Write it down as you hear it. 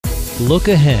Look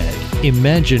ahead.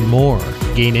 Imagine more.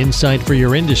 Gain insight for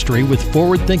your industry with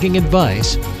forward-thinking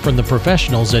advice from the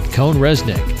professionals at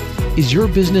CohnReznick. Is your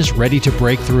business ready to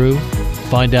break through?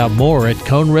 Find out more at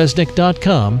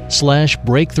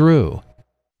cohnreznick.com/breakthrough.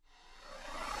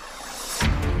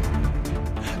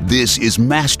 This is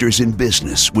Masters in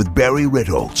Business with Barry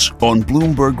Ritholtz on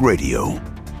Bloomberg Radio.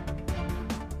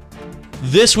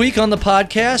 This week on the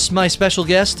podcast, my special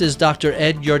guest is Dr.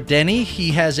 Ed Yardeni.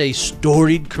 He has a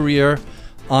storied career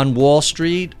on Wall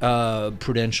Street,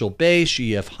 Prudential Base,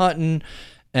 E.F. Hutton,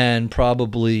 and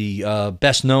probably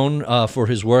best known for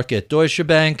his work at Deutsche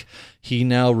Bank. He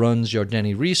now runs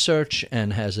Yardeni Research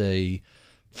and has a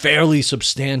fairly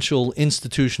substantial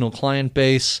institutional client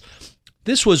base.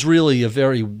 This was really a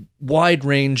very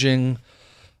wide-ranging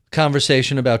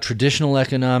conversation about traditional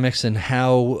economics and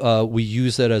how we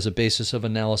use that as a basis of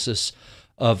analysis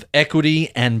of equity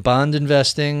and bond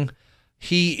investing.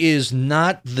 He is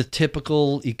not the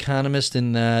typical economist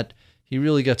in that he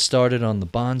really got started on the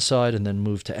bond side and then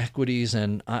moved to equities,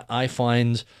 and I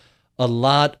find a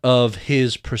lot of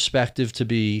his perspective to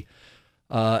be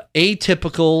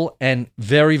atypical and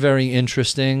very, very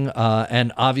interesting,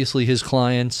 and obviously his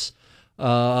clients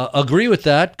agree with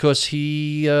that because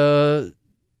he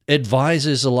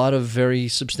advises a lot of very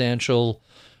substantial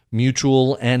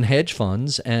mutual and hedge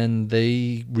funds, and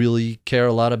they really care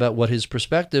a lot about what his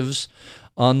perspectives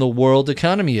on the world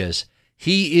economy is.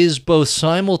 He is both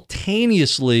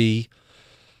simultaneously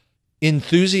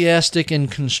enthusiastic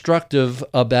and constructive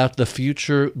about the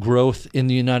future growth in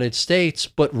the United States,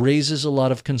 but raises a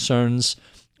lot of concerns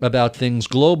about things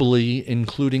globally,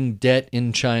 including debt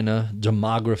in China,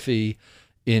 demography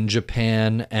in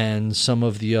Japan, and some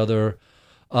of the other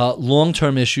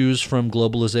long-term issues from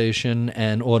globalization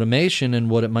and automation and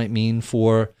what it might mean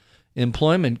for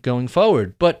employment going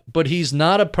forward. But he's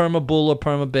not a perma bull or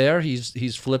perma bear.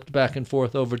 He's flipped back and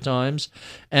forth over times,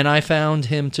 and I found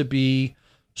him to be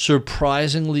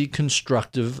surprisingly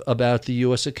constructive about the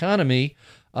U.S. economy.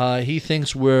 He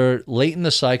thinks we're late in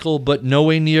the cycle, but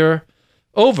nowhere near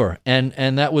over,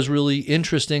 and that was really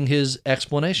interesting, his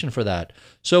explanation for that.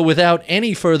 So without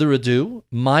any further ado,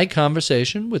 my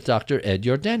conversation with Dr. Ed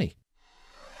Yardeni.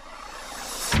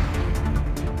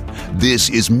 This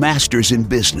is Masters in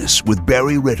Business with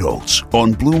Barry Ritholtz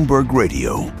on Bloomberg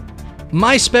Radio.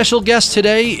 My special guest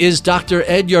today is Dr.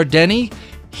 Ed Yardeni.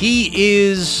 He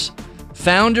is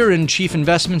founder and chief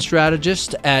investment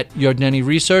strategist at Yardeni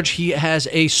Research. He has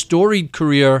a storied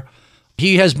career.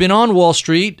 He has been on Wall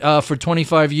Street for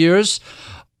 25 years.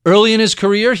 Early in his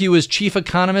career, he was chief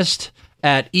economist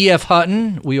at E.F.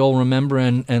 Hutton. We all remember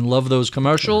and love those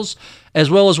commercials, as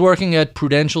well as working at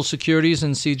Prudential Securities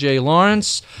and C.J.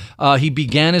 Lawrence. He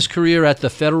began his career at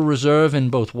the Federal Reserve in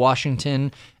both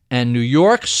Washington and New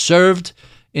York, served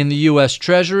in the U.S.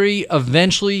 Treasury.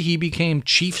 Eventually, he became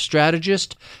chief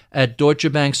strategist at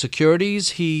Deutsche Bank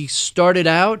Securities. He started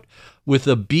out with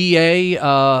a BA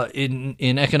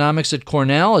in economics at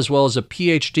Cornell, as well as a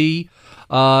PhD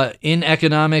in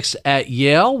economics at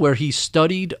Yale, where he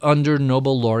studied under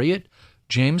Nobel laureate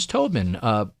James Tobin.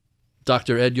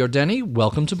 Dr. Ed Yardeni,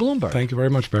 welcome to Bloomberg. Thank you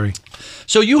very much, Barry.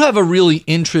 So you have a really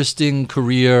interesting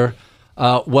career,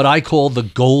 what I call the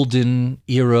golden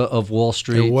era of Wall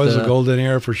Street. It was a golden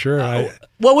era for sure.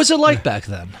 What was it like back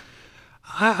then?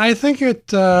 I think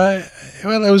it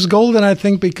was golden, I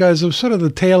think, because it was sort of the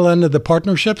tail end of the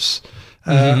partnerships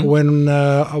when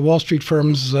Wall Street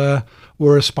firms were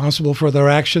responsible for their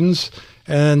actions.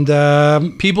 And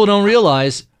people don't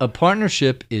realize a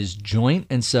partnership is joint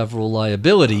and several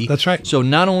liability. That's right. So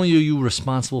not only are you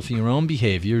responsible for your own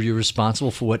behavior, you're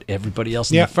responsible for what everybody else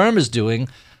in the firm is doing.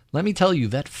 Let me tell you,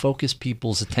 that focused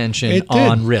people's attention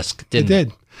on risk, didn't it? It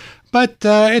did. But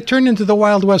it turned into the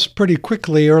Wild West pretty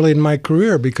quickly early in my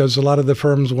career because a lot of the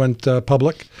firms went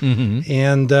public.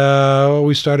 And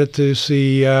we started to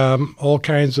see all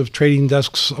kinds of trading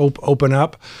desks open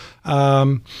up.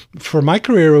 For my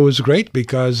career, it was great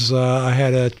because I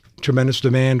had a tremendous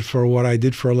demand for what I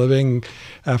did for a living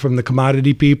from the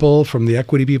commodity people, from the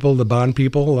equity people, the bond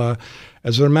people.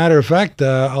 As a matter of fact,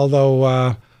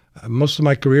 although most of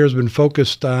my career has been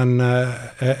focused on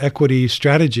equity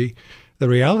strategy, the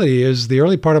reality is the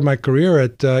early part of my career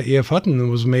at E.F.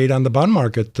 Hutton was made on the bond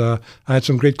market. I had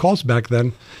some great calls back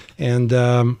then. And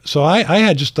so I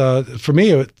had just, for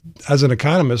me, as an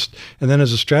economist and then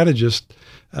as a strategist,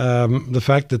 the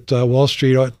fact that Wall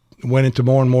Street went into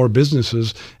more and more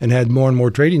businesses and had more and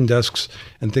more trading desks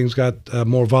and things got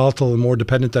more volatile and more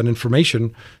dependent on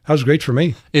information, that was great for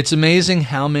me. It's amazing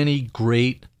how many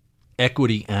great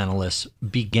equity analysts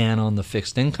began on the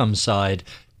fixed income side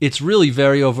it's really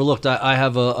very overlooked. I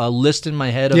have a list in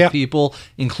my head of people,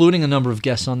 including a number of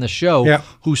guests on the show,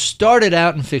 who started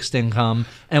out in fixed income,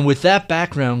 and with that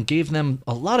background gave them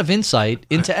a lot of insight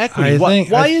into equity.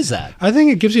 Why is that? I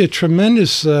think it gives you a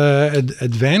tremendous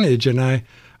advantage, and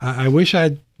I wish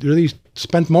I'd really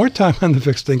spent more time on the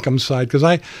fixed income side, because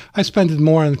I spent it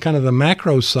more on kind of the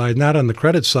macro side, not on the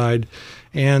credit side.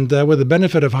 And with the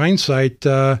benefit of hindsight,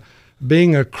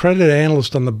 being a credit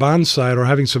analyst on the bond side or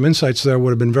having some insights there would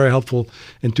have been very helpful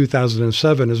in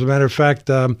 2007. As a matter of fact,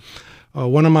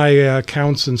 one of my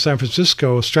accounts in San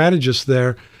Francisco, a strategist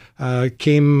there,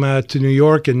 came to New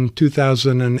York in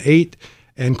 2008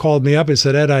 and called me up and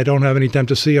said, "Ed, I don't have any time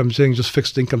to see you. I'm saying just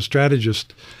fixed income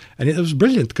strategist." And it was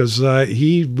brilliant, because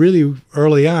he really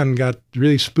early on got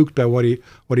really spooked by what he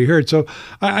heard. So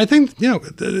I think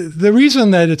the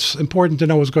reason that it's important to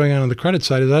know what's going on the credit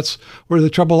side is that's where the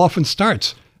trouble often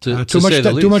starts. Too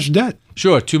much debt.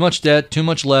 Sure, too much debt, too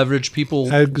much leverage.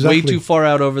 People way too far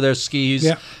out over their skis.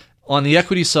 Yeah. On the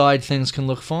equity side, things can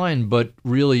look fine, but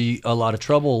really a lot of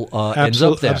trouble ends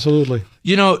up there. Absolutely.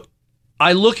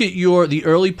 I look at the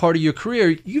early part of your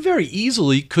career. You very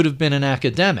easily could have been an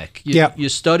academic. You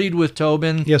studied with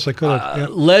Tobin. Yes, I could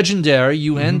have. Legendary.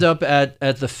 You end up at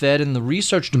the Fed in the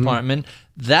research department.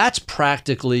 That's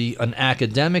practically an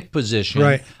academic position.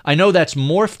 Right. I know that's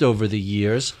morphed over the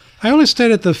years. I only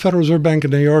stayed at the Federal Reserve Bank in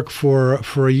New York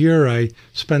for a year. I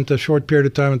spent a short period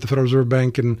of time at the Federal Reserve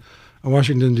Bank in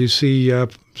Washington, D.C.,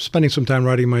 spending some time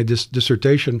writing my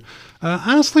dissertation.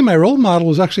 Honestly, my role model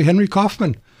was actually Henry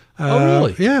Kaufman. Oh,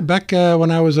 really? Yeah, back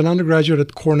when I was an undergraduate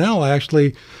at Cornell, I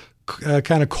actually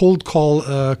kind of cold called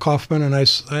Kaufman, and I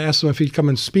asked him if he'd come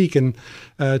and speak to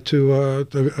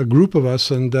a group of us,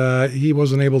 and he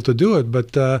wasn't able to do it.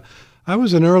 But I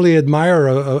was an early admirer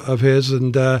of his,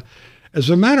 and as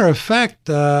a matter of fact,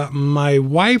 my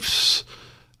wife's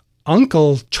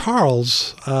uncle,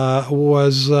 Charles,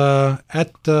 was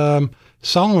at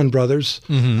Salomon Brothers.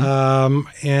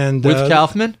 And with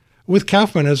Kaufman? With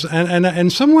Kaufman, and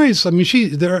in some ways, I mean,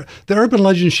 the urban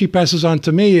legend she passes on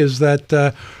to me is that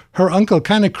her uncle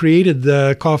kind of created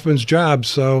Kaufman's job.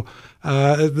 So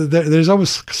there's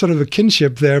almost sort of a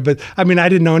kinship there. But I mean, I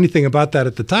didn't know anything about that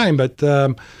at the time. But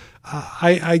the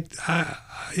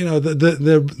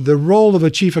role of a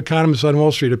chief economist on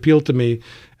Wall Street appealed to me,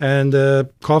 and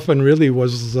Kaufman really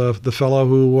was the fellow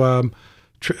who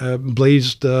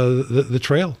blazed the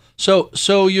trail. So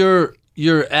you're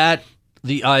at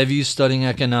the Ivy studying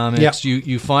economics.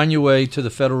 You find your way to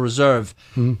the Federal Reserve.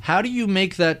 How do you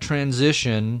make that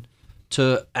transition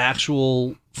to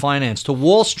actual finance, to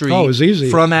Wall Street? Oh, it was easy.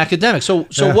 From academics. So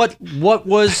what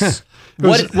was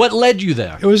what led you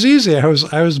there? It was easy. I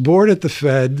was bored at the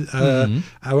Fed.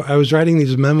 I was writing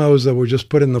these memos that were just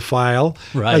put in the file.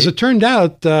 Right. As it turned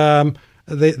out,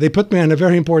 they put me on a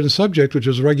very important subject, which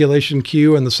was Regulation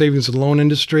Q and the savings and loan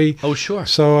industry. Oh, sure.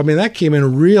 So, I mean, that came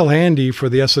in real handy for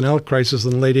the S&L crisis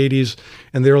in the late 80s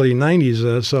and the early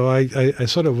 90s. So I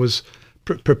sort of was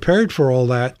prepared for all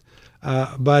that.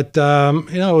 But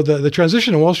the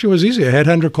transition to Wall Street was easy. A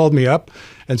headhunter called me up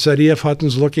and said, E.F.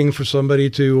 Hutton's looking for somebody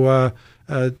to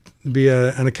be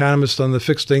an economist on the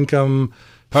fixed income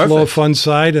flow of funds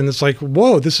side. And it's like,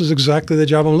 whoa, this is exactly the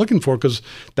job I'm looking for, because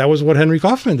that was what Henry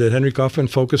Kaufman did. Henry Kaufman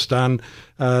focused on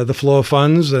the flow of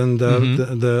funds and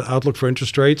the outlook for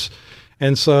interest rates.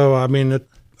 And so, I mean,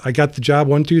 I got the job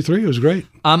 1, 2, 3. It was great.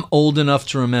 I'm old enough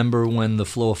to remember when the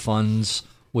flow of funds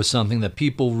was something that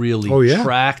people really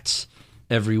tracked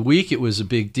every week. It was a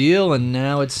big deal, and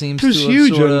now it seems to have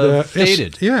huge. sort of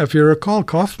faded. If you recall,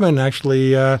 Kaufman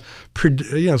actually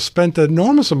spent an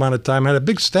enormous amount of time, had a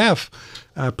big staff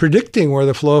predicting where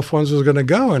the flow of funds was going to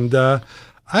go. And I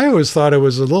always thought it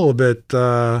was a little bit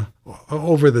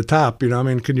over the top. I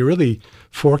mean, can you really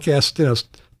forecast,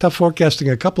 tough forecasting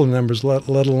a couple of numbers, let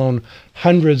alone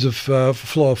hundreds of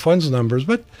flow of funds numbers.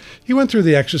 But he went through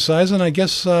the exercise, and I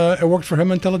guess it worked for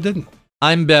him until it didn't.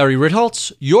 I'm Barry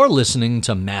Ritholtz. You're listening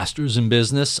to Masters in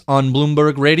Business on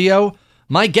Bloomberg Radio.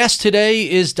 My guest today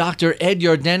is Dr. Ed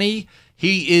Yardeni.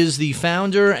 He is the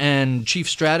founder and chief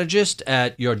strategist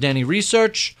at Yardeni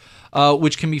Research,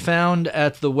 which can be found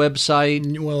at the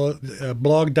website. Well,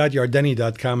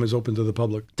 blog.yardeni.com is open to the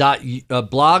public.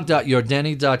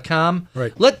 Blog.yardeni.com.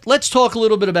 Right. Let's talk a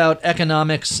little bit about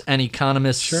economics and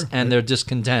economists and their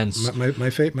discontents. My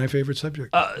favorite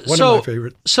subject. One of my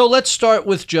favorite. So let's start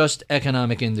with just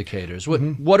economic indicators.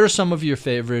 What are some of your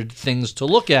favorite things to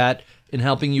look at in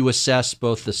helping you assess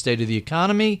both the state of the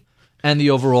economy and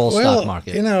the overall stock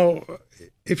market?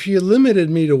 If you limited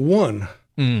me to one,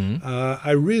 I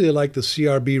really like the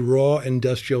CRB Raw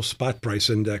Industrial Spot Price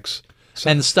Index.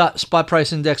 And the spot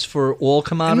price index for all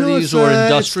commodities or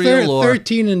industrial? It's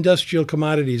 13 industrial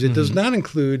commodities. It does not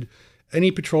include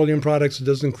any petroleum products. It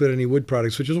doesn't include any wood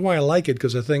products, which is why I like it,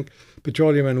 because I think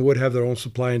petroleum and wood have their own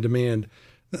supply and demand.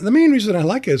 The main reason I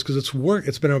like it is because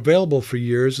it's been available for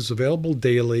years. It's available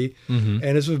daily, and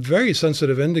it's a very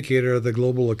sensitive indicator of the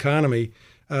global economy.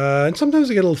 And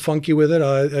sometimes I get a little funky with it.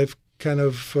 I've kind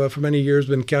of, for many years,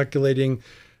 been calculating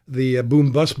the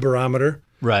boom-bust barometer.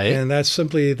 Right. And that's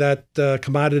simply that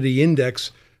commodity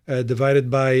index divided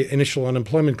by initial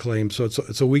unemployment claims. So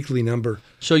it's a weekly number.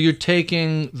 So you're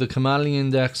taking the commodity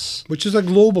index, which is a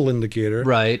global indicator.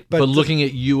 Right, but looking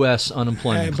at U.S.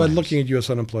 unemployment claims. But looking at U.S.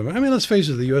 unemployment. I mean, let's face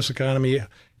it, the U.S. economy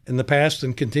in the past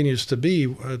and continues to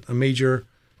be a major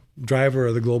driver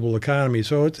of the global economy.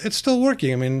 So it's still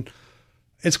working. I mean,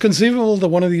 it's conceivable that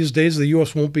one of these days the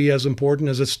U.S. won't be as important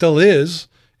as it still is,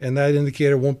 and that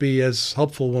indicator won't be as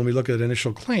helpful when we look at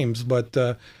initial claims. But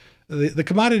the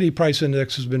commodity price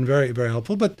index has been very, very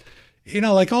helpful. But,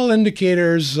 like all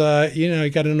indicators, you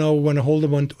got to know when to hold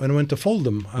them and when to fold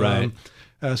them. Right.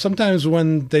 Sometimes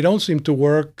when they don't seem to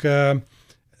work, they're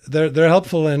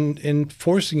helpful in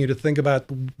forcing you to think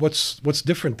about what's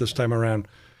different this time around.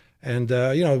 And,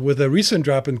 with a recent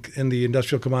drop in the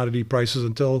industrial commodity prices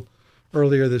until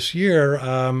earlier this year,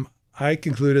 I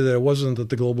concluded that it wasn't that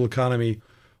the global economy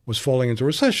was falling into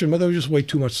recession, but there was just way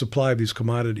too much supply of these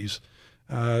commodities.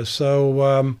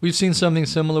 We've seen something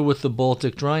similar with the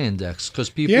Baltic Dry Index, because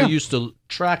people used to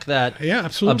track that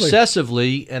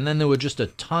obsessively, and then there were just a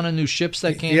ton of new ships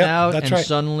that came out, and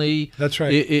suddenly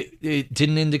it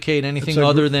didn't indicate anything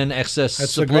other than excess supply.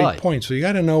 That's a great point. So you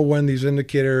got to know when these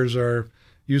indicators are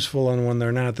useful and when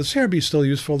they're not. The CRB is still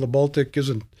useful. The Baltic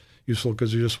isn't useful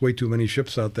because there's just way too many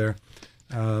ships out there.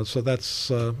 So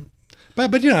that's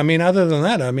but other than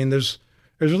that,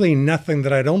 there's really nothing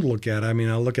that I don't look at.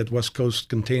 I'll look at West Coast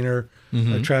container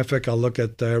traffic. I'll look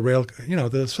at rail. I'm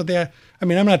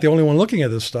not the only one looking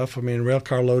at this stuff. Rail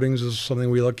car loadings is something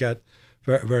we look at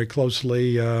very, very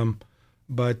closely.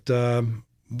 But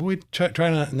we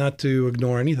try not to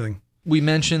ignore anything. We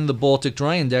mentioned the Baltic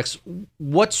Dry Index.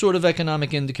 What sort of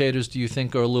economic indicators do you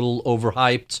think are a little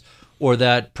overhyped, or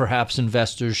that perhaps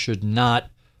investors should not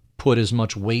put as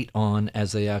much weight on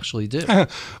as they actually do?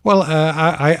 Well,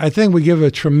 I think we give a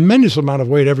tremendous amount of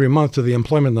weight every month to the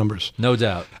employment numbers. No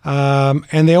doubt.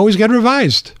 And they always get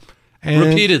revised.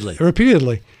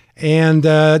 Repeatedly. And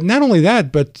not only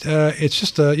that, but it's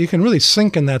just you can really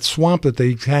sink in that swamp that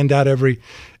they hand out every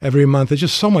month. There's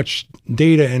just so much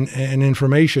data and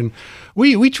information.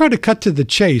 We try to cut to the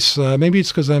chase. Maybe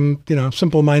it's because I'm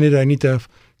simple-minded. I need to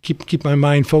keep my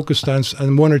mind focused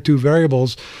on one or two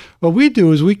variables. What we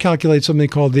do is we calculate something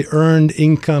called the earned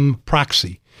income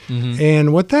proxy.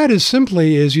 And what that is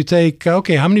simply is you take, how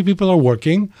many people are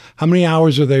working, how many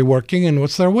hours are they working, and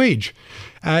what's their wage?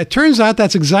 It turns out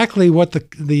that's exactly what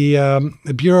the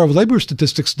Bureau of Labor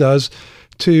Statistics does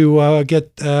to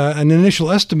get an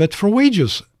initial estimate for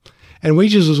wages. And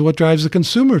wages is what drives the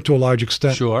consumer to a large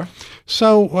extent. Sure.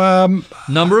 So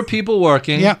number of people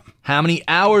working, how many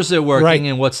hours they're working,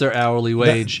 and what's their hourly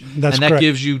wage. That's and that correct.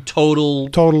 Gives you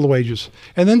total wages.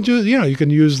 And then you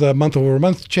can use the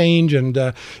month-over-month change. And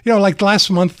like last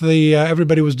month,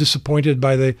 everybody was disappointed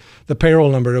by the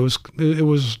payroll number. It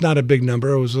was not a big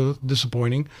number. It was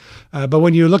disappointing. But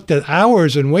when you looked at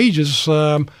hours and wages,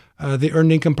 the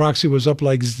earned income proxy was up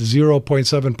like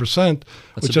 0.7%,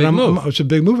 which is a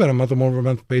big move on a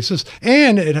month-over-month basis.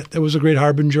 And it was a great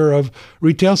harbinger of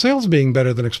retail sales being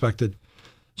better than expected.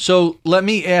 So let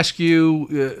me ask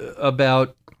you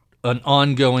about an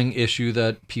ongoing issue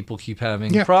that people keep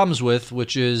having problems with,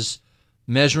 which is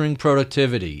measuring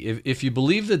productivity. If you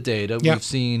believe the data, we've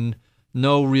seen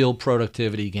no real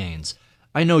productivity gains.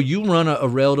 I know you run a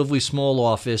relatively small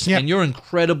office, and you're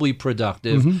incredibly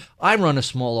productive. I run a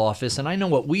small office, and I know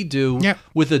what we do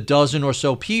with a dozen or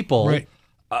so people. Right.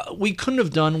 We couldn't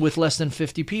have done with less than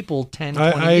 50 people 10,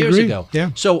 20 years ago.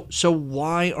 Yeah. So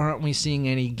why aren't we seeing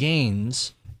any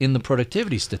gains in the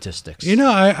productivity statistics?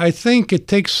 I think it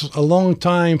takes a long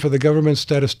time for the government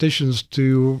statisticians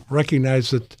to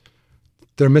recognize that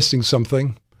they're missing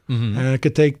something. And it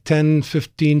could take 10,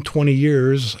 15, 20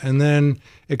 years, and then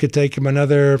it could take them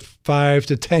another 5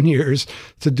 to 10 years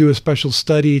to do a special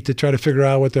study to try to figure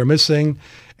out what they're missing.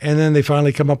 And then they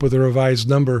finally come up with a revised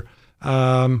number.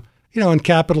 In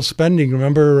capital spending,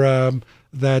 remember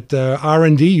that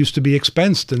R&D used to be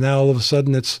expensed, and now all of a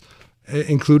sudden it's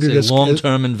included as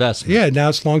long-term investment. Yeah, now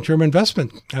it's long-term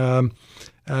investment.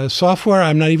 Software,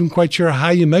 I'm not even quite sure how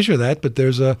you measure that, but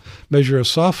there's a measure of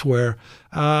software.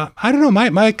 I don't know.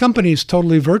 My company is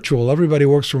totally virtual. Everybody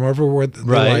works from everywhere they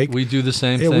like. We do the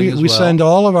same thing we as well. send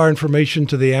all of our information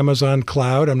to the Amazon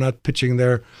cloud. I'm not pitching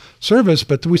their service,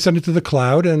 but we send it to the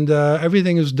cloud, and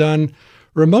everything is done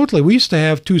remotely. We used to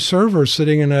have 2 servers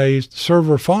sitting in a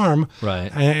server farm,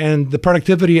 right? And the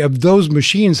productivity of those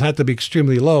machines had to be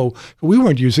extremely low. We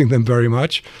weren't using them very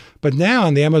much. But now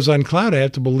on the Amazon cloud, I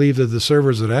have to believe that the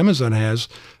servers that Amazon has,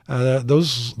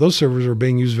 those servers are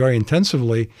being used very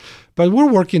intensively. But we're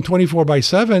working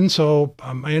 24/7, so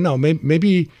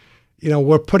maybe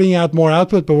we're putting out more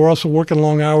output, but we're also working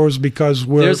long hours because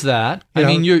there's that. I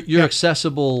mean, you're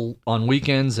accessible on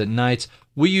weekends, at nights.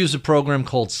 We use a program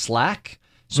called Slack.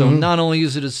 So not only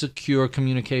is it a secure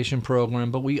communication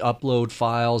program, but we upload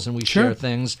files and we share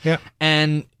things. Yeah.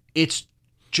 And it's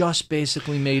just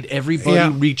basically made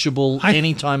everybody reachable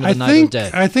any time of the night or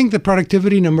day. I think the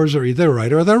productivity numbers are either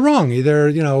right or they're wrong. Either,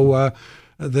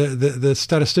 the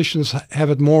statisticians have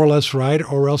it more or less right,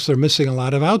 or else they're missing a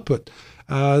lot of output.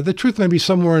 The truth may be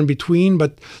somewhere in between,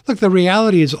 but look, the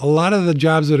reality is a lot of the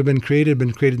jobs that have been created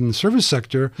in the service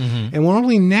sector, and we're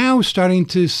only now starting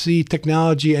to see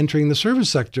technology entering the service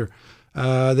sector.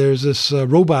 There's this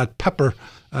robot Pepper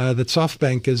that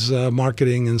SoftBank is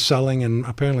marketing and selling, and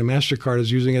apparently MasterCard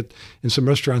is using it in some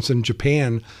restaurants in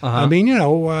Japan. I mean,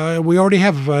 we already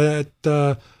have at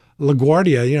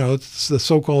LaGuardia, it's the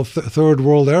so-called third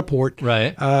world airport.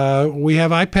 Right. We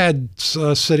have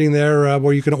iPads sitting there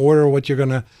where you can order what you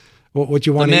want to eat.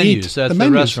 The menus, that's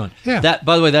the restaurant. Yeah. That,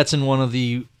 by the way, that's in one of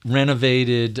the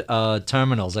renovated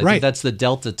terminals. I think that's the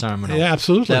Delta terminal. Yeah,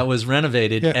 absolutely. That was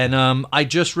renovated. Yeah. And I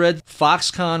just read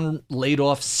Foxconn laid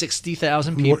off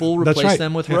 60,000 people, replaced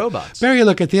them with robots. Barry,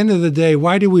 look, at the end of the day,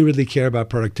 why do we really care about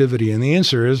productivity? And the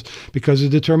answer is because it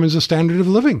determines the standard of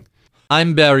living.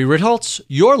 I'm Barry Ritholtz.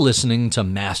 You're listening to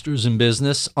Masters in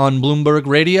Business on Bloomberg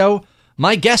Radio.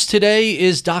 My guest today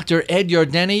is Dr. Ed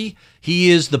Yardeni. He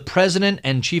is the president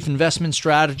and chief investment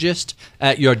strategist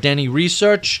at Yardeni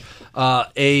Research.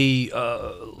 A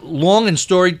long and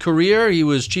storied career. He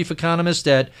was chief economist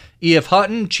at E.F.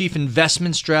 Hutton, chief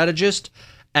investment strategist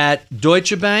at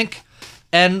Deutsche Bank,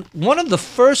 and one of the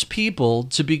first people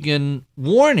to begin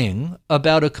warning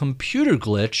about a computer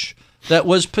glitch that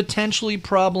was potentially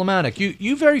problematic.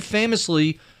 You very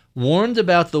famously warned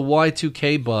about the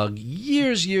Y2K bug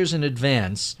years in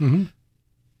advance. Mm-hmm.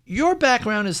 Your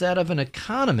background is that of an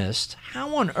economist.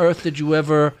 How on earth did you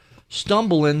ever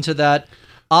stumble into that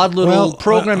odd little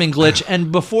programming glitch?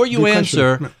 And before you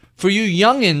answer, for you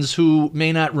youngins who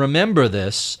may not remember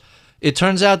this, it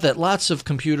turns out that lots of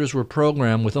computers were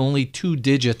programmed with only 2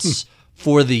 digits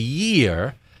for the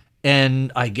year.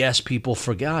 And I guess people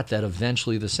forgot that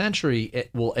eventually the century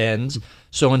will end.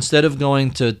 So instead of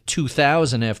going to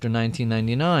 2000 after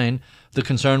 1999, the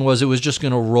concern was it was just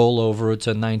going to roll over to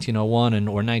 1901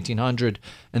 or 1900,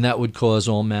 and that would cause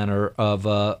all manner of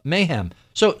mayhem.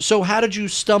 So how did you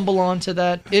stumble onto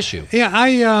that issue? Yeah,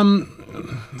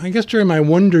 I guess during my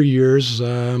wonder years,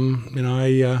 I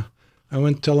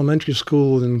went to elementary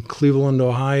school in Cleveland,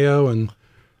 Ohio, and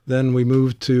then we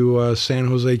moved to San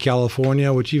Jose,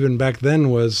 California, which even back then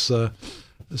was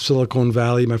Silicon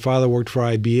Valley. My father worked for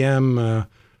IBM. I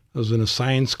was in a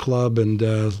science club and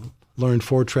learned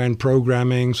Fortran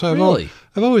programming. So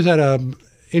I've always had an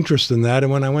interest in that.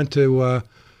 And when I went to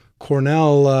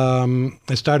Cornell,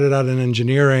 I started out in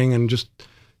engineering and just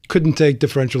couldn't take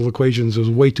differential equations. It was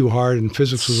way too hard, and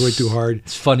physics was way too hard.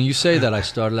 It's funny you say that. I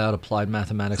started out applied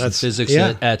mathematics and physics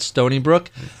at Stony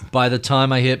Brook. By the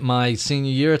time I hit my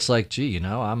senior year, it's like, gee,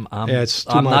 I'm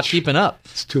not keeping up.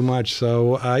 It's too much.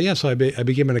 So so I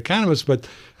became an economist. But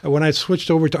when I switched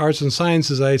over to arts and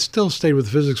sciences, I still stayed with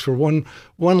physics for one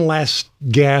last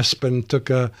gasp and took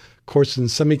a course in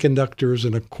semiconductors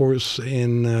and a course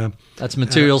in that's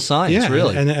material science,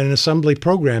 really, and assembly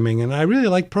programming, and I really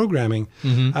like programming.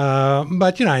 Mm-hmm.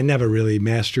 But I never really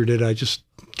mastered it. I just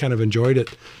kind of enjoyed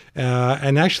it.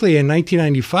 And actually, in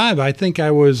 1995, I think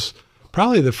I was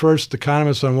probably the first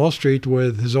economist on Wall Street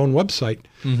with his own website.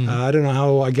 Mm-hmm. I don't know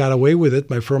how I got away with it.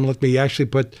 My firm let me actually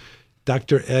put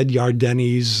Dr. Ed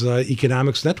Yardeni's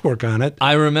Economics Network on it.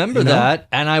 I remember that,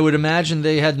 and I would imagine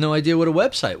they had no idea what a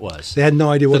website was. They had no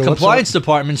idea what a website was. The compliance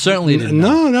department certainly didn't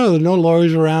know. No, no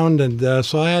lawyers around, and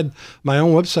so I had my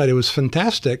own website. It was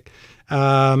fantastic.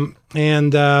 In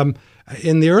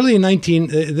the early the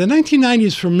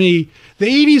 1990s for me, the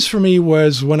 80s for me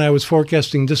was when I was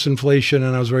forecasting disinflation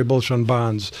and I was very bullish on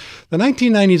bonds. The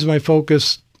 1990s, my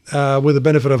focus, with the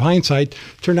benefit of hindsight,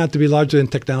 turned out to be largely in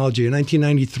technology. In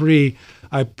 1993,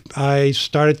 I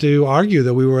started to argue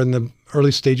that we were in the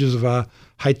early stages of a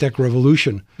high-tech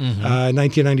revolution. In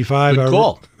 1995, Good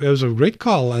call. it was a great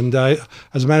call. And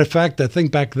as a matter of fact, I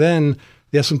think back then,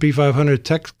 the S&P 500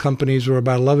 tech companies were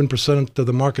about 11% of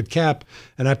the market cap,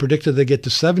 and I predicted they get to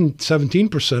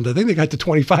 17%. I think they got to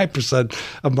 25%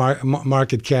 of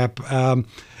market cap.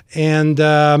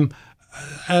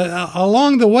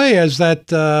 Along the way, as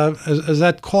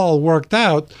that call worked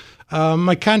out,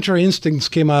 my contrary instincts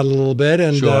came out a little bit,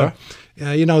 and Sure.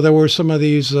 There were some of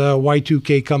these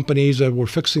Y2K companies that were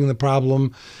fixing the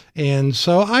problem, and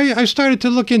so I started to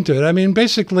look into it. I mean,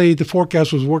 basically, the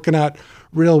forecast was working out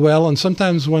real well, and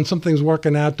sometimes when something's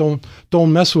working out,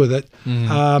 don't mess with it.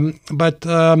 But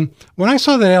when I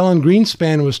saw that Alan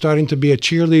Greenspan was starting to be a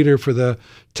cheerleader for the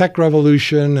tech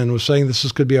revolution and was saying this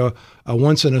could be a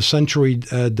once in a century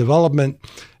development,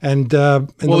 and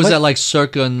What was that, like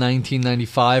circa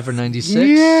 1995 or 96?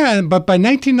 Yeah, but by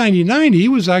 1999,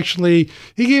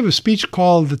 he gave a speech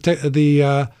called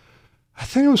I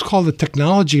think it was called the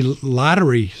Technology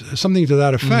Lottery, something to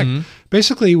that effect.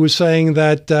 Basically, he was saying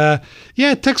that,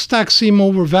 tech stocks seem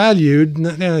overvalued.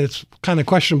 It's kind of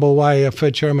questionable why a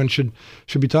Fed chairman should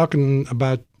be talking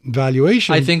about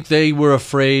valuation. I think they were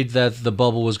afraid that the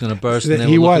bubble was going to burst and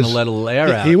they were looking to let a little air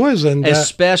out. He was. And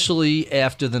especially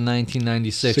after the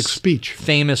 1996 speech.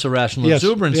 Famous irrational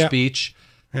exuberance speech.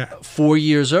 Yeah. 4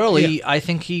 years early, I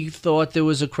think he thought there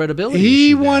was a credibility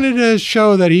He issue there. wanted to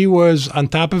show that he was on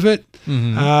top of it.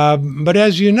 But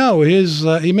as you know,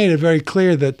 he made it very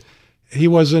clear that he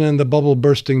wasn't in the bubble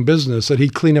bursting business, that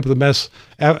he'd clean up the mess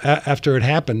after it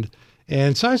happened.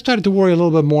 And so I started to worry a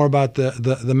little bit more about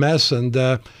the mess. And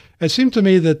it seemed to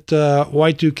me that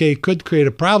Y2K could create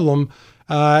a problem.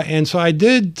 And so I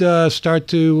did start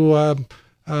to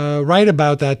write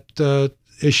about that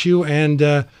issue.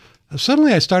 And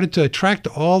suddenly I started to attract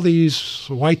all these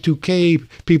Y2K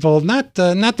people, not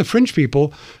the fringe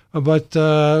people, but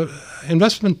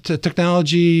investment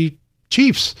technology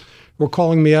chiefs were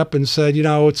calling me up and said,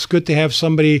 it's good to have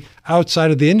somebody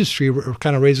outside of the industry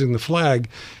kind of raising the flag.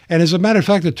 And as a matter of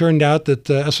fact, it turned out that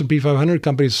S&P 500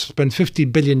 companies spent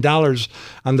 $50 billion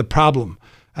on the problem.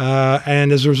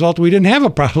 And as a result, we didn't have a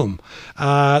problem.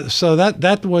 So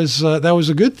that was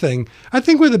a good thing. I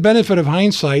think with the benefit of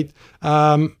hindsight,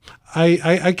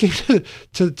 I came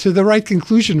to the right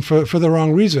conclusion for the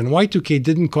wrong reason. Y2K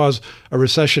didn't cause a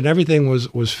recession. Everything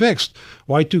was fixed.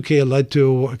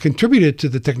 Y2K contributed to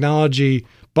the technology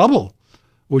bubble,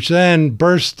 which then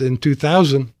burst in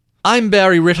 2000. I'm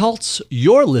Barry Ritholtz.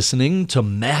 You're listening to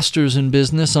Masters in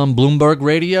Business on Bloomberg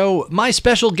Radio. My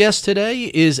special guest today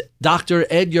is Dr.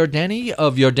 Ed Yardeni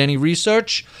of Yardeni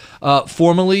Research,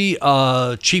 formerly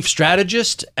chief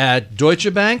strategist at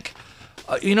Deutsche Bank.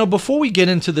 Before we get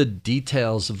into the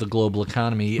details of the global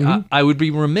economy, I would be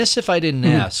remiss if I didn't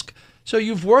ask. So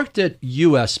you've worked at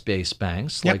U.S.-based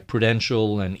banks like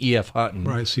Prudential and E.F. Hutton.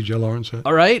 Right, C.J. Lawrence.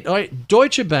 All right.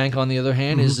 Deutsche Bank, on the other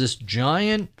hand, is this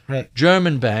giant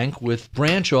German bank with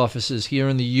branch offices here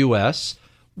in the U.S.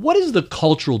 What is the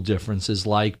cultural differences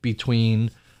like between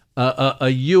a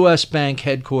U.S. bank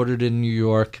headquartered in New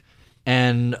York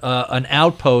and an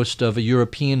outpost of a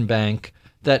European bank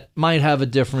that might have a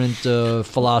different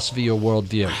philosophy or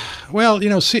worldview?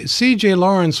 Well, C.J.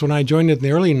 Lawrence, when I joined it in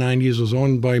the early 90s, was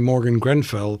owned by Morgan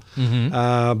Grenfell,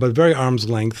 but very arm's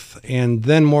length. And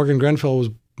then Morgan Grenfell was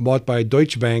bought by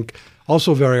Deutsche Bank,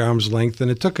 also very arm's length. And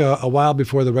it took a while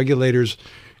before the regulators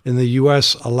in the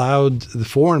U.S. allowed the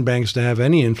foreign banks to have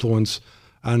any influence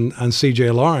on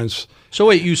C.J. Lawrence. So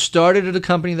wait, you started at a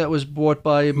company that was bought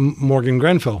by Morgan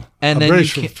Grenfell, and then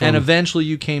and eventually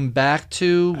you came back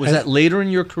to, was that later in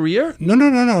your career? No.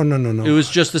 It was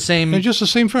just the same. It's just the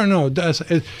same firm. No,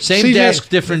 same desk,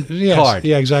 different card.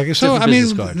 Yeah, exactly. So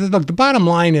look, the bottom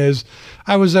line is,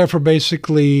 I was there for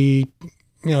basically,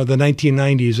 the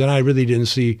 1990s, and I really didn't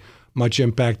see much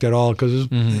impact at all because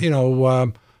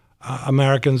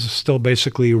Americans still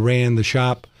basically ran the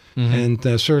shop. And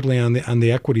certainly on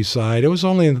the equity side, it was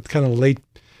only in the kind of late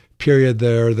period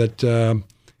there that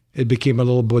it became a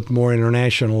little bit more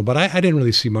international. But I didn't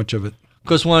really see much of it.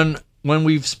 Because when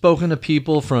we've spoken to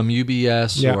people from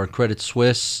UBS or Credit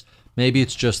Suisse, maybe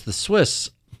it's just the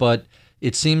Swiss, but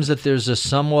it seems that there's a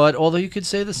somewhat, although you could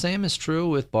say the same is true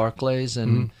with Barclays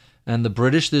and the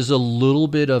British, there's a little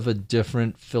bit of a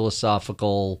different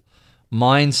philosophical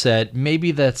mindset.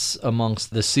 Maybe that's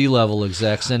amongst the C-level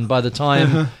execs, and by the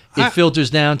time it filters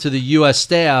down to the U.S.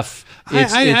 staff,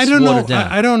 it's watered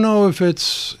down. I don't know if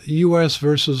it's U.S.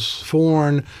 versus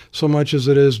foreign so much as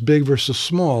it is big versus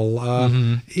small.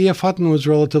 E.F. Hutton was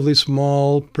relatively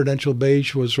small. Prudential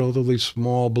Beige was relatively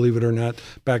small, believe it or not,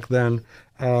 back then.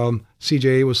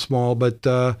 CJA was small, but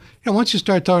once you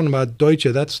start talking about Deutsche,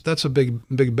 that's a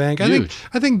big bank. I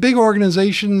think big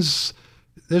organizations,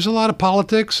 there's a lot of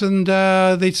politics, and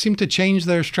they seem to change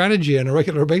their strategy on a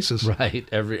regular basis. Right,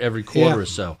 every quarter or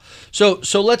so.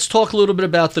 So let's talk a little bit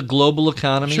about the global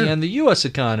economy and the U.S.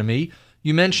 economy.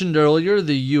 You mentioned earlier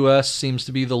the U.S. seems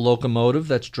to be the locomotive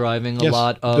that's driving a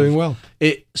lot of doing well.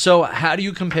 So how do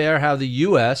you compare how the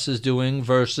U.S. is doing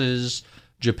versus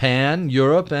Japan,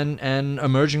 Europe, and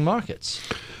emerging markets?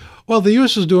 Well, the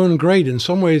U.S. is doing great. In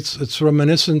some ways, it's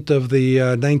reminiscent of the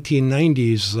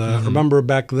 1990s. Remember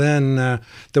back then,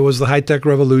 there was the high-tech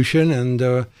revolution, and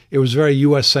it was very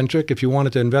U.S.-centric. If you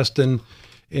wanted to invest in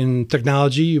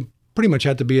technology, you pretty much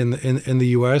had to be in the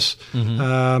U.S.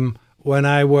 When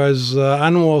I was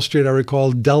on Wall Street, I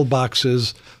recall Dell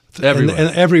boxes everywhere.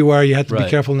 And everywhere. You had to be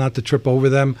careful not to trip over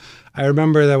them. I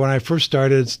remember that when I first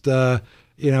started, in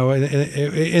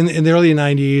the early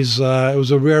 90s, it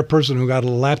was a rare person who got a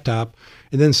laptop,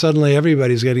 and then suddenly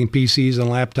everybody's getting PCs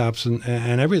and laptops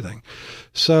and everything.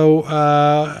 So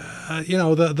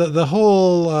the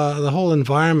whole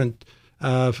environment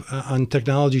on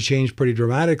technology changed pretty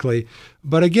dramatically.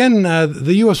 But again,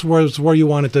 the U.S. was where you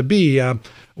wanted to be.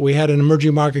 We had an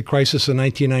emerging market crisis in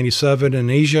 1997 in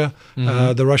Asia,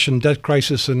 the Russian debt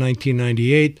crisis in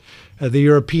 1998. The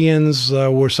Europeans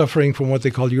were suffering from what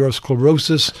they called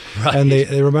Eurosclerosis, and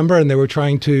they remember, and they were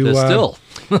trying to... They're still.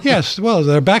 Yes, well,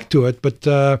 they're back to it, but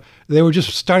they were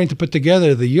just starting to put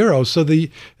together the euro. So the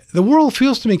world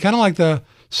feels to me kind of like the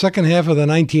second half of the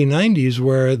 1990s,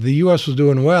 where the U.S. was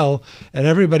doing well and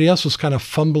everybody else was kind of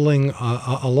fumbling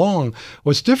along.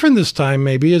 What's different this time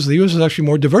maybe is the U.S. is actually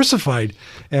more diversified,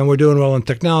 and we're doing well in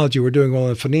technology, we're doing well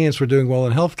in finance, we're doing well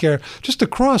in healthcare. Just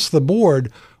across the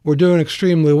board, we're doing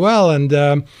extremely well. And,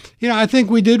 I think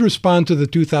we did respond to the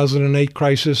 2008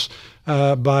 crisis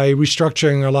by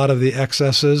restructuring a lot of the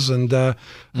excesses. And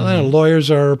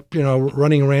lawyers are,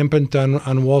 running rampant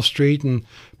on Wall Street, and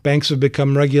banks have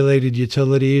become regulated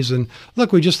utilities. And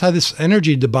look, we just had this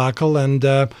energy debacle, and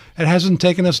it hasn't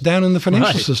taken us down in the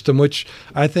financial system, which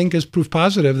I think is proof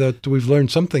positive that we've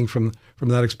learned something from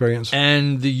that experience.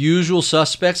 And the usual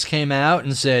suspects came out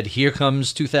and said, here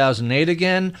comes 2008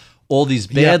 again. All these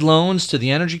bad loans to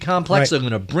the energy complex are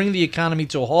going to bring the economy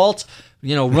to a halt.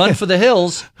 Run for the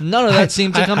hills. None of that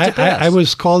seemed to come to pass. I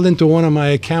was called into one of my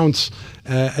accounts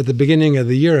at the beginning of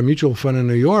the year, a mutual fund in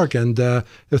New York, and there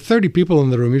are 30 people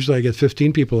in the room. Usually I get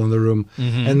 15 people in the room.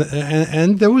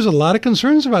 And there was a lot of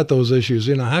concerns about those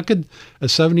issues. How could a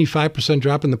 75%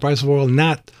 drop in the price of oil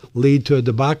not lead to a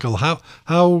debacle?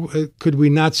 How could we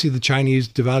not see the Chinese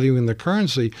devaluing their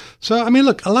currency? So,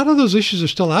 look, a lot of those issues are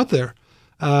still out there.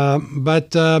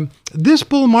 But this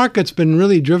bull market's been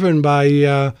really driven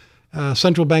by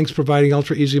central banks providing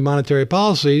ultra-easy monetary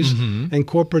policies and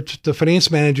corporate finance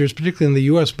managers, particularly in the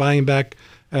U.S., buying back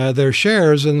their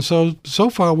shares. And so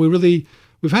far,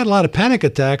 we've had a lot of panic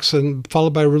attacks and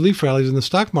followed by relief rallies in the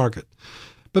stock market.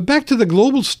 But back to the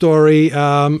global story,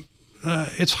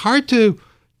 it's hard to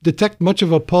detect much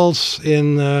of a pulse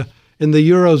in the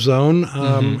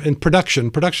Eurozone in production.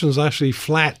 Production is actually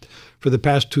flat for the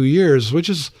past 2 years, which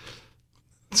is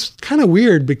kind of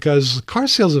weird because car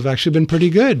sales have actually been pretty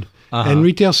good. And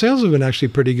retail sales have been actually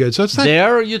pretty good. So it's not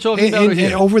there. Are you talking about or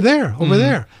here? Over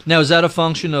there. Now, is that a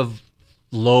function of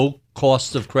low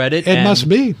costs of credit? It must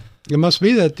be. It must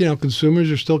be that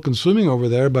consumers are still consuming over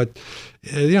there, but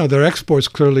their exports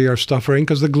clearly are suffering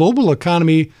because the global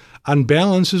economy, on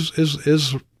balance,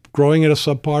 is growing at a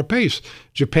subpar pace.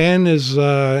 Japan is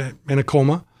in a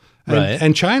coma,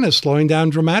 and China is slowing down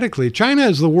dramatically. China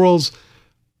is the world's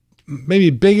maybe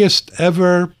biggest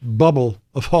ever bubble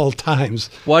of all times.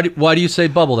 Why do you say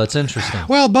bubble? That's interesting.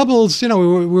 Well, bubbles,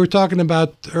 we were talking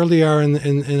about earlier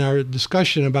in our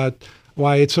discussion about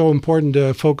why it's so important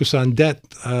to focus on debt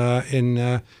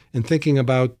in thinking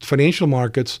about financial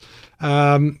markets.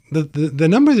 The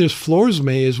number that just floors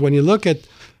me is when you look at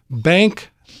bank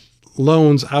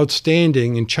loans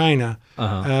outstanding in China.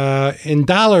 In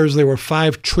dollars, they were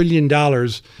 $5 trillion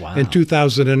in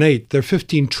 2008. They're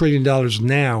 $15 trillion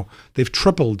now. They've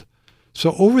tripled.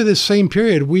 So over this same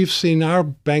period, we've seen our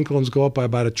bank loans go up by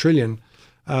about $1 trillion.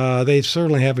 They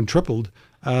certainly haven't tripled.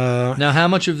 Now, how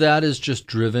much of that is just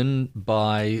driven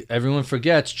by, everyone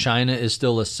forgets, China is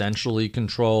still essentially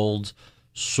controlled,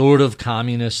 sort of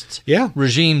communist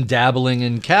regime dabbling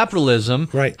in capitalism.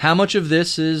 Right. How much of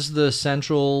this is the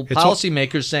central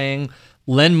policymakers saying,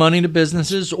 lend money to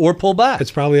businesses or pull back?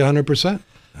 It's probably 100%.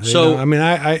 So,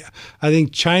 I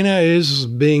think China is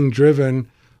being driven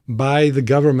by the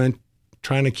government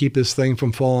trying to keep this thing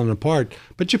from falling apart.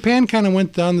 But Japan kind of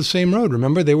went down the same road.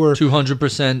 Remember, they were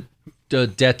 200%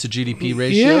 debt to GDP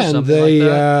ratio, and something like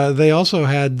that. They also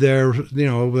had their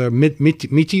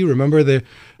MITI. Remember the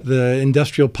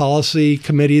industrial policy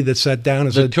committee that sat down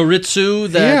and said Keiretsu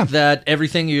that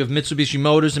everything, you have Mitsubishi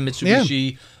Motors and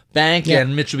Mitsubishi Bank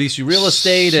and Mitsubishi Real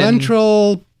Estate.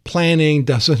 Central planning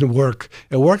doesn't work.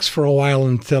 It works for a while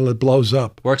until it blows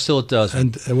up. Works till it doesn't.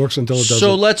 And it works until it doesn't.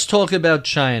 So let's talk about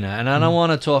China. And I don't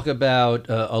want to talk about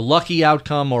a lucky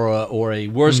outcome or a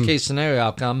worst-case scenario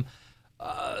outcome.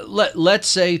 Let's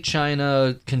say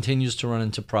China continues to run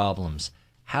into problems.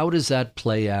 How does that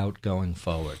play out going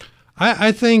forward?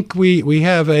 I think we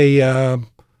have a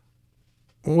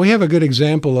good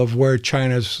example of where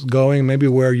China's going, maybe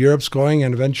where Europe's going,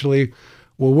 and eventually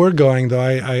where we're going. Though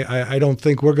I don't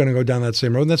think we're going to go down that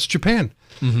same road. And that's Japan.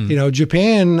 Mm-hmm.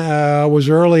 Japan was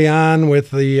early on with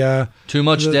the too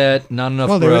much debt, not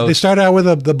enough growth. They started out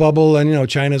with the bubble, and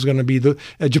China's going to be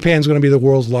Japan's going to be the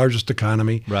world's largest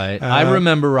economy. Right. I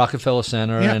remember Rockefeller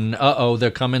Center, and they're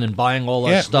coming and buying all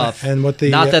our stuff. And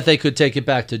not that they could take it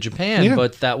back to Japan,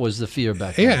 but that was the fear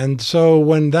back then. Yeah, and so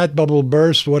when that bubble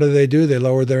burst, what do? They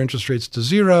lowered their interest rates to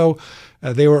zero.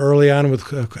 They were early on with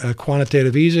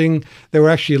quantitative easing. They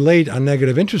were actually late on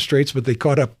negative interest rates, but they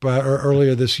caught up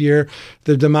earlier this year.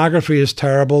 The demography is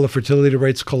terrible. The fertility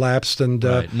rates collapsed, and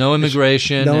no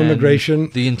immigration. No immigration.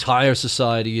 The entire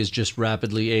society is just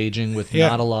rapidly aging with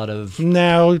not a lot of.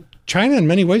 Now, China, in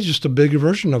many ways, is just a bigger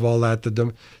version of all that.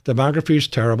 The demography is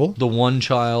terrible. The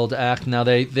One-Child Act. Now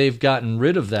they've gotten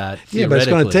rid of that. Yeah, but it's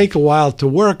going to take a while to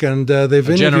work, and they've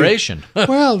interviewed generation.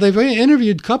 Well, they've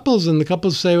interviewed couples, and the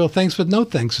couples say, "Well, thanks, but no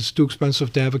thanks. It's too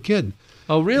expensive to have a kid."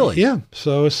 Oh, really? Yeah.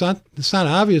 So it's not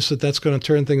obvious that that's going to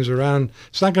turn things around.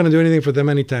 It's not going to do anything for them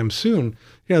anytime soon.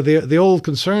 The old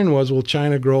concern was, will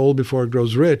China grow old before it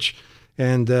grows rich?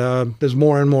 And there's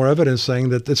more and more evidence saying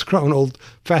that it's grown old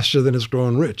faster than it's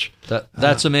grown rich.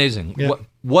 That's amazing. Yeah.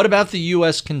 What about the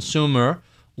U.S. consumer,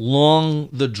 long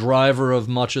the driver of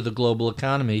much of the global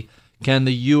economy? Can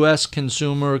the U.S.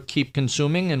 consumer keep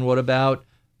consuming? And what about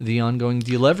the ongoing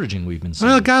deleveraging we've been seeing?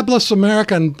 Well, God bless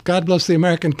America, and God bless the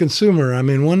American consumer. I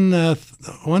mean, one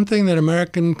thing that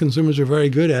American consumers are very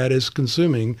good at is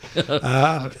consuming.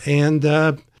 And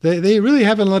they really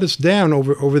haven't let us down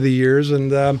over the years.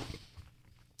 And I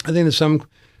think there's some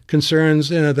concerns,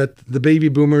 that the baby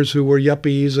boomers who were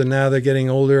yuppies and now they're getting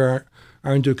older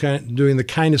aren't doing the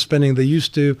kind of spending they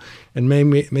used to, and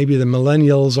maybe the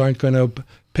millennials aren't going to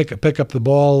pick up the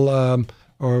ball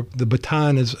or the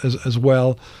baton as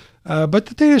well. But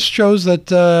the data shows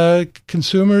that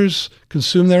consumers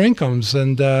consume their incomes,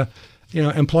 and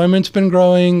employment's been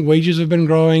growing, wages have been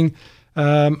growing.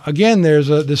 Again, there's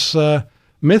this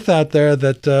myth out there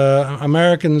that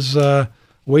Americans'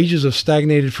 wages have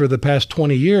stagnated for the past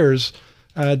 20 years.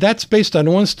 That's based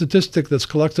on one statistic that's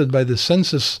collected by the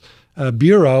Census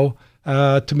Bureau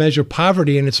to measure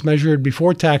poverty, and it's measured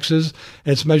before taxes,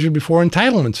 and it's measured before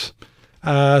entitlements.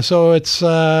 So it's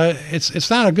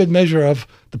not a good measure of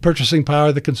the purchasing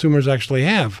power that consumers actually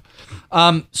have.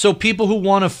 So people who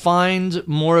want to find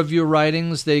more of your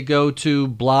writings, they go to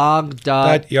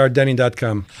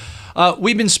blog.yardeni.com.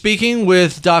 We've been speaking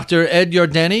with Dr. Ed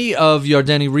Yardeni of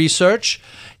Yardeni Research.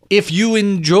 If you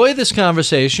enjoy this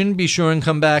conversation, be sure and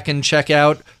come back and check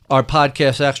out our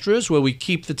podcast extras, where we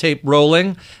keep the tape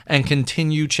rolling and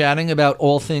continue chatting about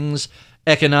all things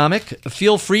economic.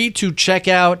 Feel free to check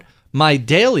out my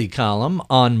daily column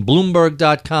on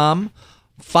Bloomberg.com.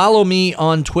 Follow me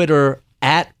on Twitter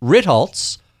at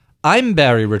Ritholtz. I'm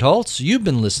Barry Ritholtz. You've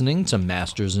been listening to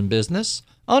Masters in Business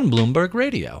on Bloomberg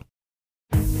Radio.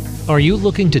 Are you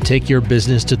looking to take your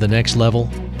business to the next level?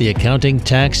 The accounting,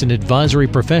 tax, and advisory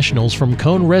professionals from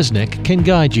CohnReznick can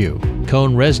guide you.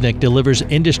 CohnReznick delivers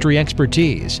industry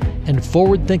expertise and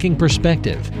forward-thinking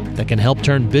perspective that can help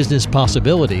turn business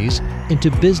possibilities into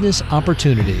business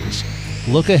opportunities.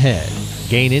 Look ahead,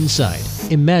 gain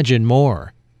insight, imagine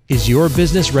more. Is your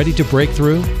business ready to break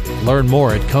through? Learn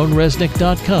more at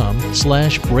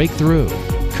cohnreznick.com/breakthrough.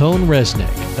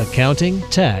 CohnReznick, accounting,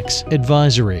 tax,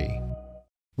 advisory.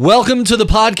 Welcome to the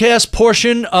podcast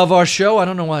portion of our show. I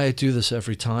don't know why I do this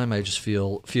every time. I just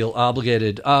feel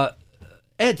obligated.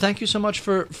 Ed, thank you so much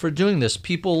for doing this.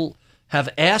 People have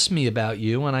asked me about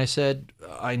you, and I said,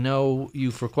 I know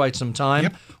you for quite some time.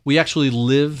 Yep. We actually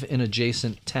live in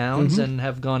adjacent towns and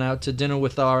have gone out to dinner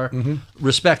with our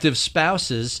respective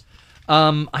spouses.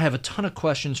 I have a ton of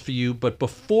questions for you, but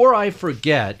before I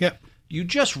forget, you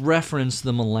just referenced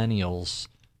the millennials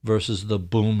versus the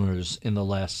boomers in the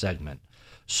last segment.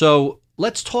 So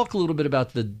let's talk a little bit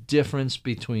about the difference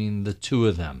between the two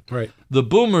of them. Right. The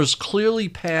boomers clearly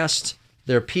passed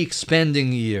their peak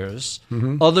spending years,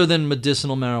 other than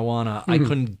medicinal marijuana, I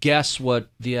couldn't guess what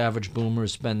the average boomer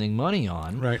is spending money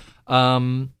on. Right.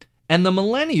 And the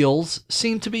millennials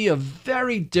seem to be a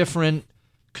very different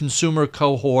consumer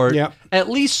cohort, at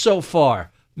least so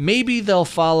far. Maybe they'll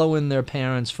follow in their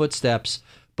parents' footsteps,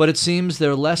 but it seems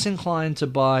they're less inclined to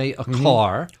buy a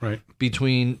car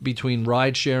between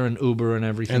rideshare and Uber and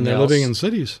everything else. And they're living in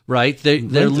cities. Right.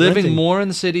 They're living more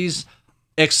in cities,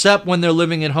 except when they're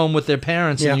living at home with their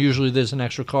parents, and usually there's an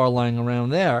extra car lying around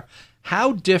there.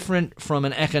 How different from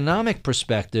an economic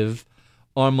perspective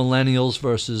are millennials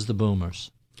versus the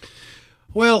boomers?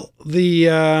 Well, the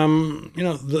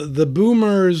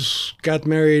boomers got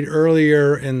married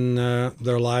earlier in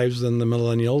their lives than the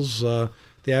millennials.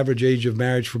 The average age of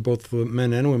marriage for both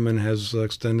men and women has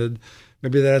extended.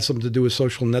 Maybe that has something to do with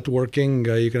social networking.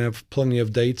 You can have plenty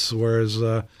of dates, whereas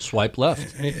swipe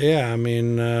left. Yeah, I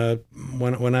mean,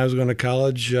 when I was going to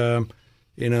college, a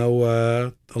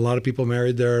lot of people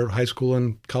married their high school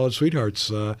and college sweethearts.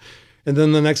 And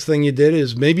then the next thing you did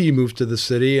is maybe you moved to the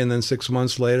city, and then 6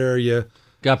 months later you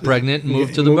got pregnant and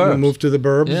moved to the burbs. Moved to the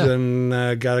burbs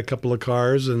and got a couple of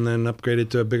cars, and then upgraded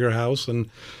to a bigger house. And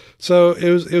so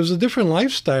it was a different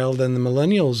lifestyle than the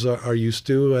millennials are used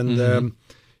to. And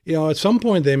at some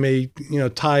point they may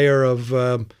tire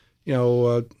of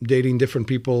dating different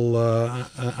people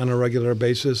on a regular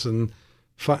basis and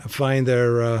find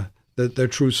their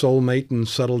true soulmate and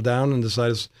settle down and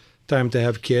decide it's time to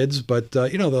have kids. But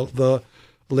the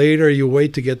later you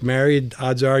wait to get married,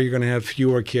 odds are you're going to have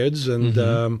fewer kids. And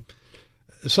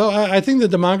so I think the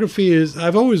demography is,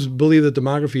 I've always believed that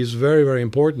demography is very, very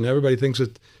important. Everybody thinks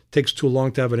it takes too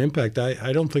long to have an impact.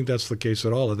 I don't think that's the case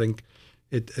at all. I think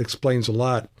it explains a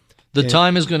lot. The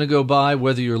time is going to go by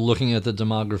whether you're looking at the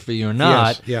demography or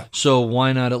not. Yes, So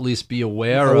why not at least be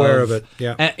aware of it?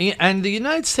 Yeah. And the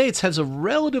United States has a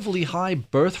relatively high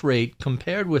birth rate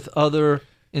compared with other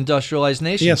industrialized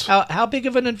nations. Yes. How big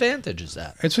of an advantage is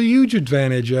that? It's a huge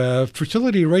advantage.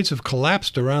 Fertility rates have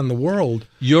collapsed around the world.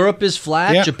 Europe is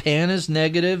flat. Japan is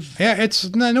negative. Yeah,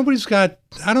 nobody's got.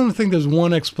 I don't think there's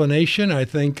one explanation. I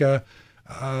think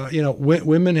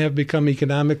women have become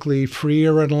economically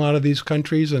freer in a lot of these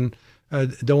countries and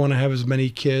don't want to have as many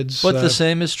kids. But the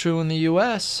same is true in the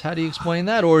U.S. How do you explain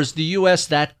that? Or is the U.S.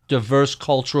 that diverse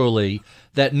culturally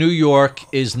that New York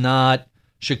is not?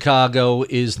 Chicago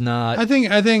is not. I think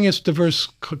it's diverse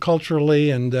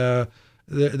culturally, and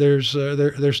there's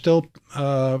still.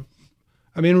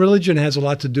 Religion has a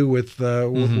lot to do with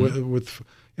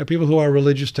people who are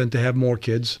religious tend to have more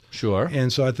kids. Sure.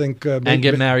 And so I think and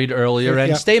get married earlier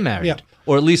and stay married. Yeah.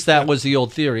 Or at least that was the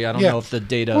old theory. I don't know if the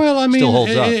data still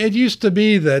holds up. It used to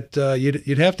be that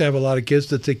you'd have to have a lot of kids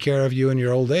to take care of you in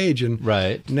your old age, and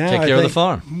right. Now take care of the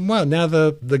farm. Well, now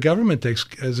the government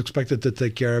is expected to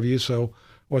take care of you, so.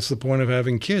 What's the point of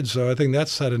having kids? So I think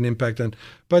that's had an impact on.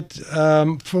 But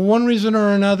for one reason or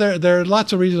another, there are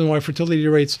lots of reasons why fertility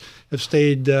rates have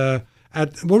stayed we're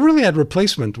really at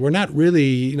replacement. We're not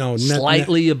really,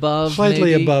 slightly above.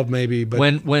 Slightly above, maybe.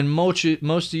 But when most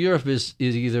of Europe is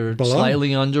either below.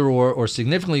 Slightly under or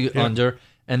significantly under,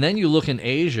 and then you look in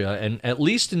Asia, and at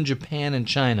least in Japan and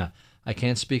China, I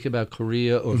can't speak about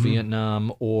Korea or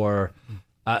Vietnam or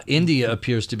India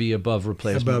appears to be above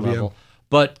replacement level. Yeah.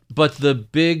 But the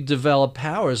big developed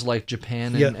powers like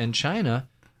Japan and China,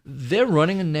 they're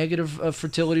running a negative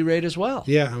fertility rate as well.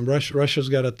 Yeah, and Russia's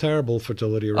got a terrible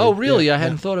fertility rate. Oh, really? I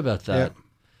hadn't thought about that.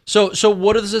 Yeah. So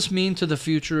what does this mean to the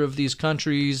future of these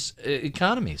countries'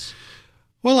 economies?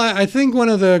 Well, I think one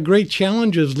of the great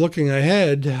challenges looking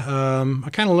ahead, I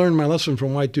kind of learned my lesson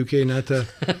from Y2K not to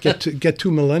get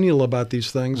too millennial about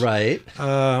these things. Right.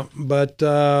 But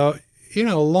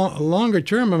longer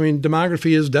term,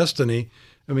 demography is destiny.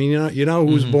 You know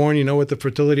who's born, you know what the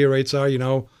fertility rates are, you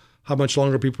know how much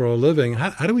longer people are living.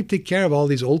 How do we take care of all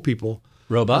these old people?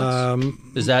 Robots?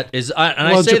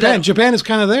 Japan is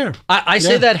kind of there. I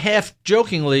say that half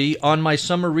jokingly. On my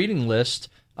summer reading list,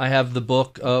 I have the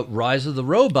book Rise of the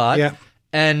Robot. Yeah.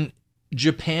 And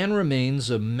Japan remains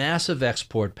a massive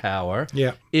export power.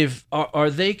 Yeah. Are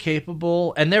they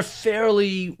capable, and they're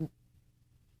fairly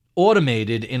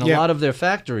automated in a lot of their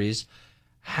factories.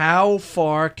 How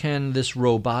far can this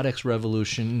robotics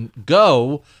revolution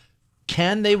go?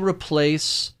 Can they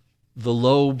replace the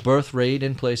low birth rate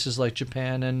in places like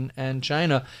Japan and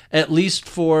China, at least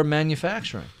for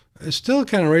manufacturing? It still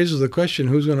kind of raises the question,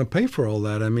 who's going to pay for all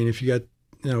that? If you got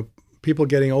people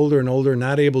getting older and older,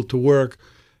 not able to work,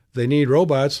 they need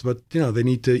robots, but they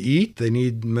need to eat, they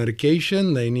need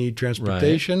medication, they need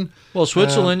transportation. Right. Well,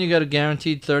 Switzerland, you got a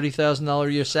guaranteed $30,000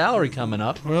 a year salary coming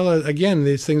up. Well, again,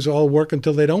 these things all work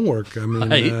until they don't work.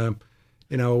 Right.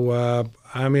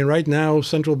 Right now,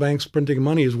 central banks printing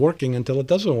money is working until it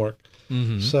doesn't work.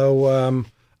 So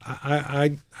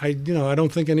I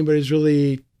don't think anybody's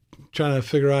really trying to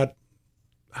figure out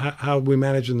how we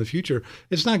manage in the future.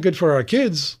 It's not good for our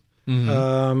kids,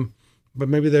 but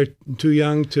maybe they're too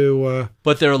young to.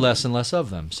 But there are less and less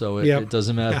of them, so it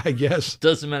doesn't matter. I guess it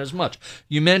doesn't matter as much.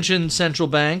 You mentioned central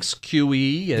banks,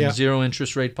 QE, and zero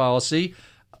interest rate policy.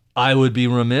 I would be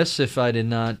remiss if I did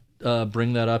not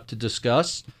bring that up to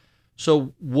discuss.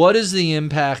 So what is the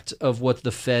impact of what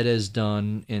the Fed has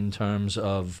done in terms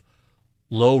of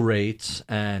low rates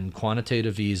and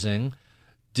quantitative easing?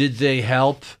 Did they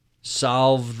help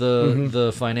solve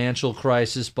the financial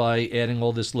crisis by adding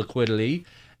all this liquidity?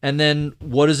 And then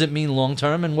what does it mean long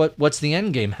term, and what's the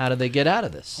end game? How do they get out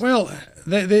of this? Well,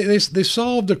 they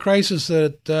solved a crisis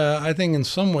that I think in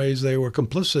some ways they were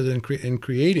complicit in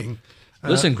creating.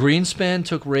 Listen, Greenspan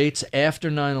took rates after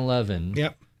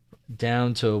 9/11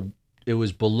 down to, it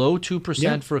was below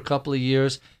 2% for a couple of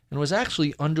years, and was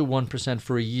actually under 1%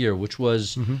 for a year, which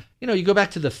was, you go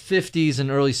back to the 50s and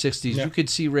early 60s, you could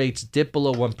see rates dip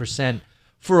below 1%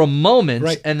 for a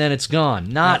moment, and then it's gone.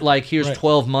 Not like here's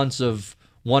 12 months of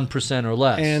 1% or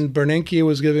less. And Bernanke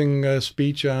was giving a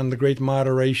speech on the Great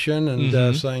Moderation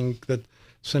and saying that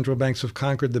central banks have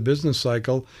conquered the business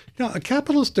cycle. A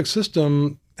capitalistic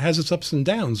system has its ups and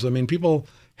downs. I mean, people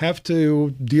have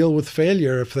to deal with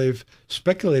failure if they've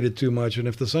speculated too much. And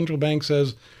if the central bank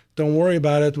says, don't worry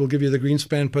about it, we'll give you the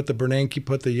Greenspan put, the Bernanke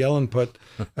put, the Yellen put,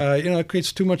 it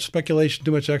creates too much speculation,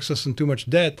 too much excess, and too much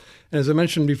debt. And as I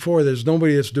mentioned before, there's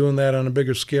nobody that's doing that on a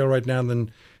bigger scale right now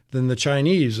than the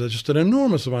Chinese. There's just an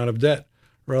enormous amount of debt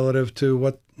relative to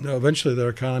what eventually their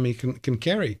economy can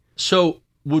carry. So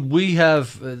would we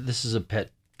have, this is a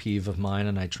pet peeve of mine,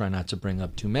 and I try not to bring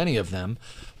up too many of them,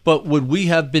 but would we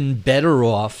have been better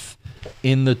off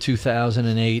in the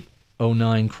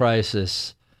 2008-09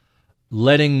 crisis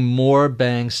letting more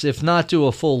banks, if not do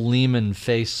a full Lehman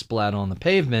face splat on the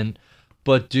pavement,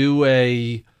 but do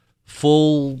a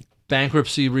full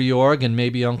bankruptcy reorg, and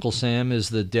maybe Uncle Sam is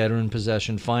the debtor in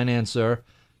possession financer,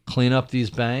 clean up these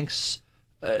banks,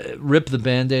 rip the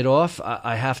Band-Aid off?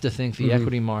 I have to think the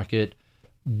equity market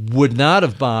would not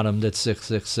have bottomed at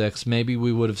 666. Maybe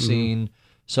we would have seen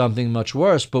something much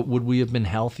worse, but would we have been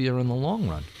healthier in the long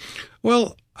run?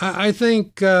 Well, I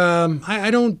think I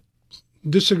don't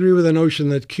disagree with the notion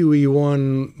that QE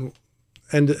won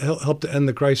and helped to end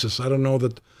the crisis. I don't know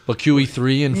that. But QE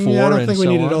 3 and 4 and so on? I don't think we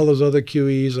needed all those other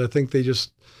QEs. I think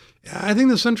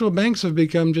the central banks have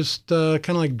become just kind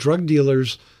of like drug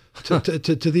dealers to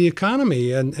the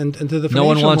economy and to the financial markets. No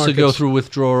one wants to go through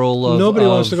withdrawal. Nobody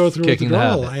wants to go through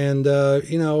withdrawal. And,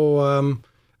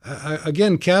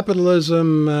 again,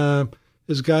 capitalism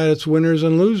has got its winners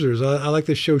and losers. I like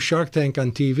the show Shark Tank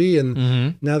on TV,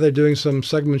 and now they're doing some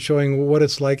segment showing what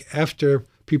it's like after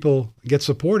people get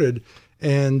supported.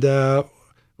 And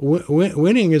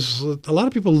winning is, a lot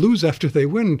of people lose after they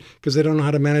win because they don't know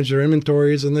how to manage their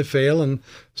inventories and they fail, and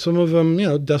some of them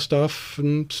dust off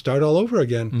and start all over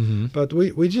again. But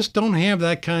we just don't have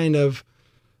that kind of,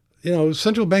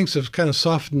 central banks have kind of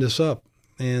softened us up,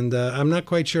 and I'm not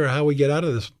quite sure how we get out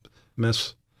of this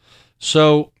mess.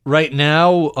 So right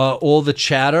now, all the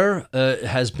chatter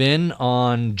has been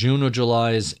on June or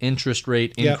July's interest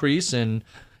rate increase in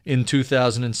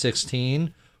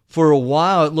 2016. For a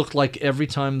while, it looked like every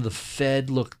time the Fed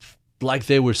looked like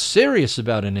they were serious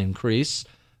about an increase,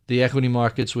 the equity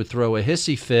markets would throw a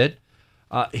hissy fit.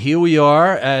 Here we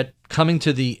are coming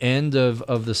to the end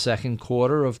of the second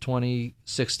quarter of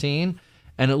 2016,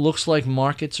 and it looks like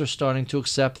markets are starting to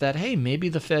accept that, hey, maybe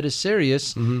the Fed is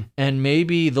serious, and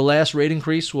maybe the last rate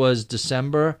increase was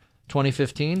December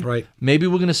 2015. Right. Maybe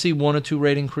we're going to see 1 or 2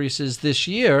 rate increases this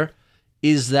year.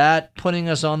 Is that putting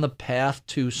us on the path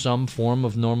to some form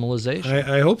of normalization?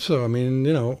 I hope so. I mean,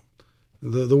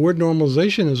 the word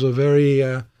normalization is a very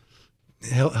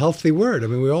healthy word. I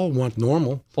mean, we all want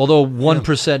normal. Although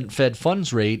 1% Fed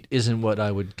funds rate isn't what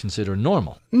I would consider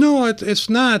normal. No, it's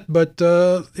not. But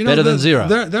better than zero.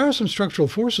 There are some structural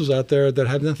forces out there that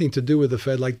have nothing to do with the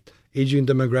Fed, like aging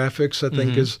demographics. I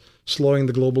think is slowing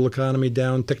the global economy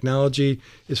down. Technology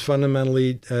is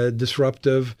fundamentally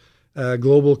disruptive.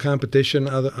 Global competition,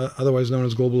 otherwise known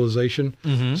as globalization.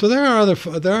 So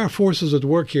there are forces at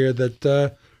work here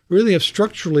that really have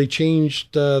structurally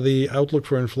changed the outlook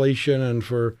for inflation and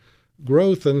for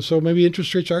growth, and so maybe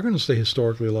interest rates are going to stay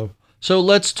historically low. So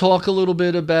let's talk a little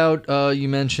bit about, you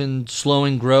mentioned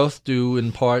slowing growth due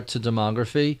in part to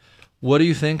demography. What do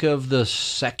you think of the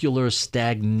secular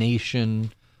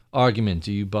stagnation argument?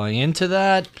 Do you buy into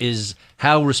that?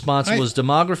 How responsible is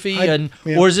demography?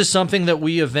 Or is this something that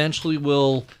we eventually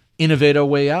will innovate our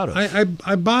way out of.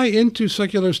 I buy into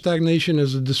secular stagnation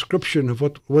as a description of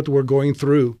what we're going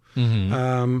through.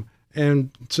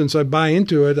 And since I buy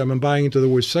into it, I'm buying into the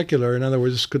word secular. In other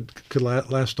words, this could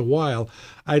last a while.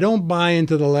 I don't buy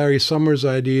into the Larry Summers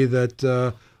idea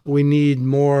that we need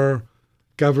more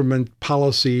government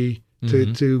policy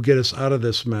to get us out of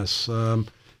this mess. I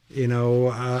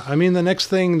mean, the next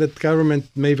thing that government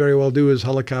may very well do is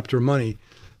helicopter money.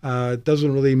 It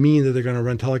doesn't really mean that they're going to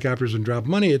rent helicopters and drop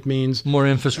money. It means more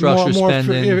infrastructure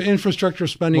spending, infrastructure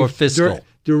spending, more fiscal,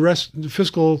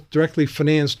 fiscal directly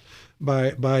financed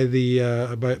by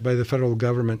the federal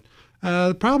government.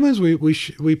 The problem is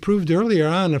we proved earlier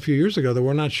on a few years ago that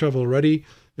we're not shovel ready.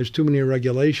 There's too many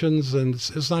regulations, and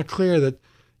it's not clear that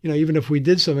even if we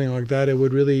did something like that, it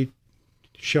would really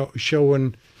show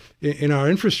in our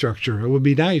infrastructure. It would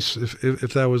be nice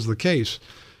if that was the case.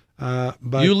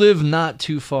 But you live not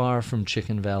too far from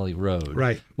Chicken Valley Road,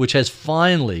 right? Which has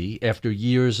finally, after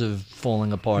years of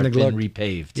falling apart, been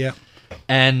repaved. Yeah,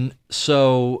 and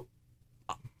so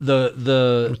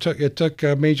it took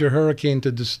a major hurricane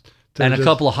and a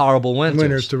couple of horrible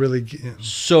winters to really.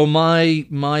 So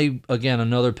my again,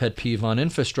 another pet peeve on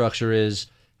infrastructure is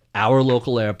our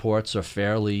local airports are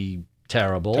fairly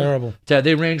terrible.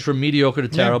 They range from mediocre to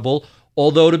terrible.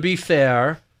 Although to be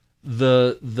fair,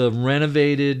 the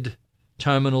renovated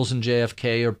terminals in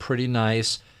JFK are pretty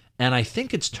nice, and I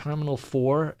think it's Terminal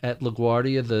 4 at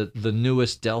LaGuardia, the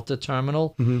newest Delta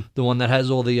terminal, the one that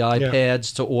has all the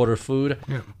iPads to order food.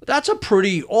 Yeah. That's a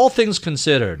pretty, all things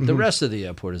considered. The rest of the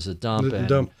airport is a dump,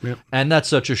 and that's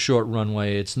such a short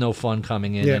runway. It's no fun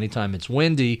coming in anytime it's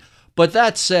windy. But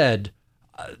that said,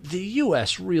 the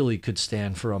U.S. really could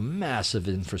stand for a massive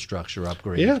infrastructure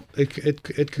upgrade. Yeah, it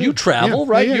could. You travel,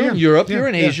 right? You're in Europe. You're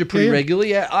in Asia pretty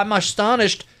regularly. I'm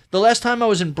astonished. The last time I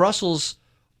was in Brussels,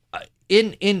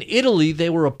 in Italy, they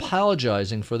were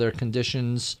apologizing for their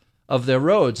conditions of their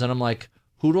roads. And I'm like,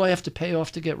 who do I have to pay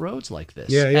off to get roads like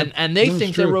this? And they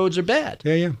think their roads are bad.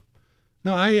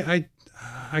 No, I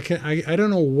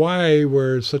don't know why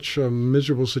we're in such a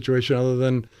miserable situation other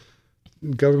than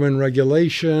government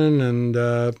regulation, and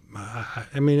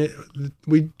I mean,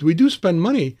 we do spend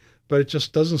money, but it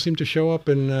just doesn't seem to show up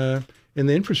in the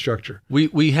infrastructure.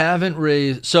 We haven't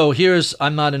raised. So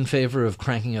I'm not in favor of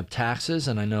cranking up taxes,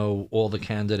 and I know all the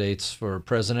candidates for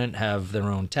president have their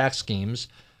own tax schemes,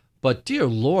 but dear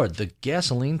Lord, the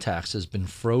gasoline tax has been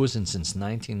frozen since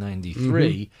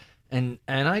 1993. And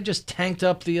I just tanked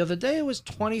up the other day. It was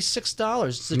 $26.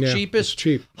 It's the cheapest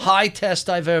high test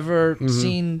I've ever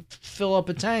seen fill up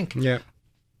a tank. Yeah,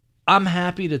 I'm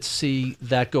happy to see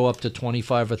that go up to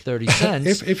 25 or 30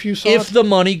 cents. if the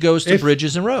money goes to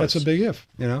bridges and roads. That's a big if.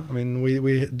 I mean,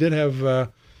 we did have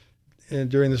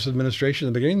during this administration,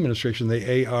 the beginning of the administration,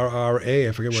 the ARRA.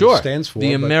 I forget what it stands for.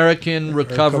 The American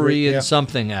Recovery and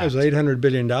Something Act. It was $800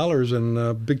 billion, and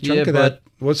a big chunk of that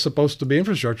was supposed to be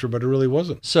infrastructure, but it really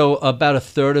wasn't. So about a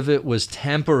third of it was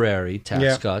temporary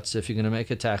tax cuts. If you're going to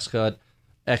make a tax cut,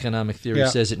 economic theory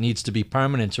says it needs to be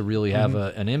permanent to really have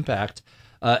an impact,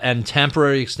 and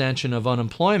temporary extension of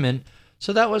unemployment.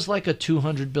 So that was like a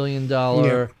 $200 billion,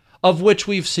 of which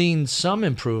we've seen some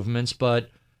improvements, but,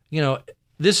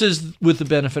 this is with the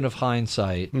benefit of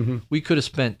hindsight. We could have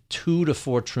spent $2 to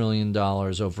 $4 trillion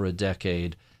over a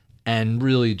decade, and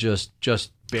really just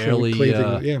barely,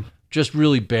 just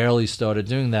really barely started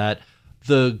doing that.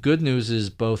 The good news is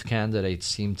both candidates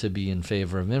seem to be in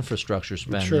favor of infrastructure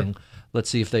spending. Sure. Let's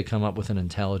see if they come up with an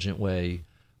intelligent way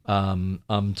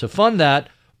to fund that.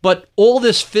 But all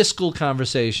this fiscal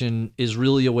conversation is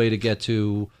really a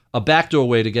backdoor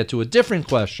way to get to a different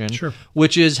question,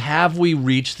 which is, have we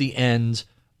reached the end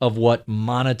of what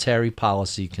monetary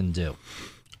policy can do?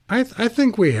 I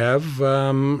think we have,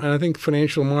 and I think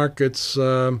financial markets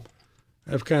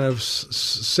have kind of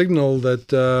signaled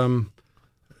that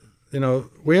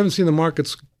we haven't seen the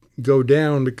markets go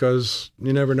down because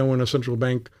you never know when a central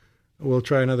bank will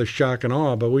try another shock and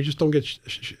awe, but we just don't get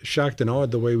shocked and awed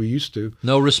the way we used to.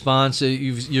 No response.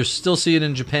 You still see it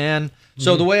in Japan.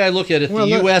 So the way I look at it, the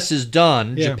U.S. is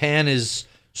done. Japan is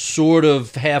sort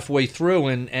of halfway through,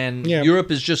 and Europe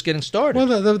is just getting started.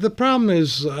 Well, the problem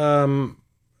is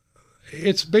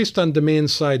it's based on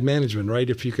demand-side management, right?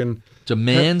 If you can...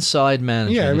 Demand-side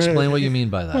management. Explain what you mean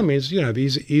by that. Well, it means you have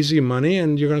easy money,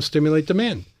 and you're going to stimulate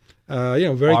demand.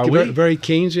 Very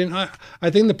Keynesian. I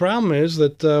think the problem is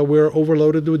that we're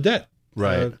overloaded with debt.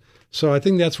 Right. So I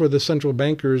think that's where the central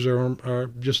bankers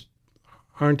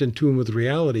aren't in tune with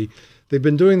reality. They've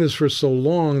been doing this for so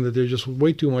long that there's just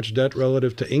way too much debt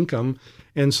relative to income.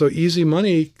 And so easy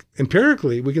money,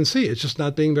 empirically, we can see it's just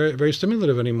not being very, very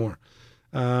stimulative anymore.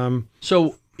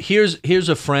 So here's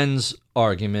a friend's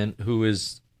argument who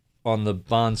is on the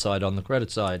bond side, on the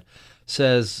credit side,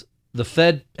 says the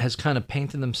Fed has kind of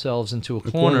painted themselves into a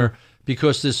corner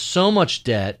because there's so much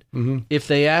debt. If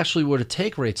they actually were to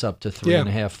take rates up to 3.5%,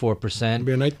 4%, it'd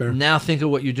be a nightmare. Now think of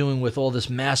what you're doing with all this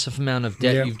massive amount of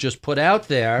debt you've just put out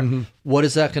there. What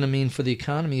is that going to mean for the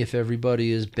economy if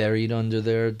everybody is buried under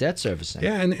their debt servicing?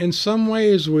 Yeah, and in some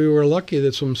ways we were lucky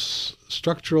that some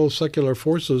structural secular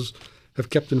forces have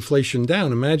kept inflation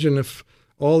down. Imagine if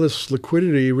all this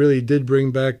liquidity really did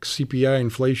bring back CPI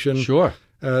inflation. Sure.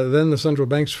 Then the central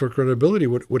banks, for credibility,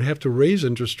 would have to raise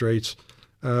interest rates,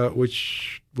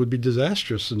 which would be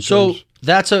disastrous. So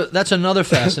that's another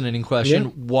fascinating question.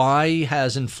 Why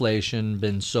has inflation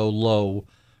been so low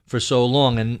for so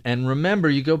long? And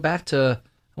remember, you go back to,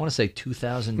 I want to say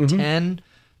 2010.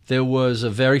 There was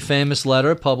a very famous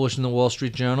letter published in the Wall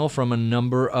Street Journal from a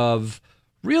number of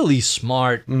really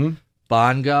smart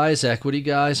bond guys, equity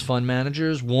guys, fund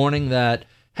managers, warning that,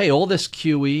 hey, all this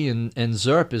QE and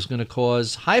ZIRP is going to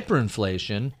cause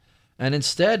hyperinflation, and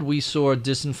instead we saw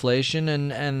disinflation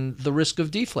and the risk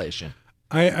of deflation.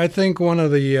 I think one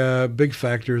of the big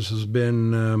factors has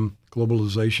been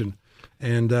globalization.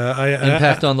 And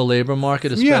impact on the labor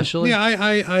market especially? Yeah,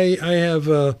 I have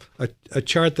a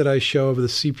chart that I show of the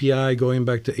CPI going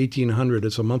back to 1800.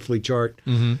 It's a monthly chart.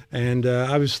 And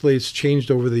obviously it's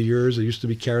changed over the years. It used to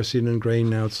be kerosene and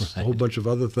grain. Now it's a whole bunch of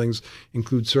other things,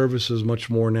 include services much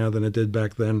more now than it did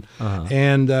back then.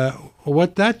 And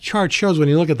what that chart shows when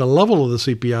you look at the level of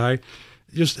the CPI,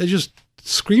 it just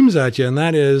screams at you, and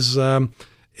that is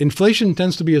inflation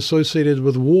tends to be associated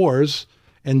with wars,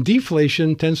 and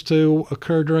deflation tends to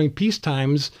occur during peace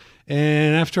times.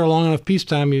 And after a long enough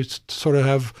peacetime, you sort of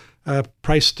have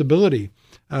price stability.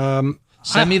 Send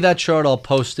me that chart. I'll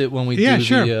post it when we do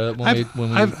sure. when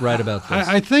we write about this.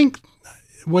 I think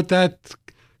what that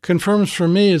confirms for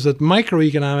me is that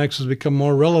microeconomics has become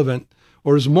more relevant,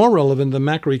 or is more relevant than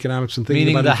macroeconomics and thinking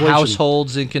Meaning about the inflation.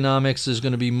 households' economics is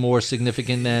going to be more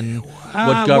significant than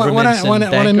what governments and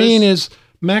bankers? What I mean is,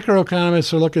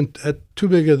 macroeconomists are looking at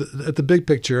at the big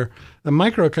picture. The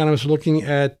microeconomists are looking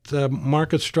at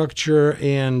market structure,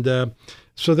 and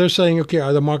so they're saying, okay,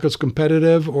 are the markets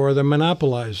competitive or are they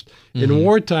monopolized? In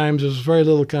war times, there's very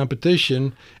little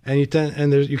competition, and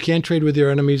you can't trade with your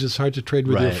enemies. It's hard to trade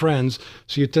with your friends,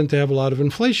 so you tend to have a lot of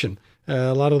inflation.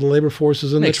 A lot of the labor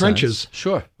forces in the trenches. Sense.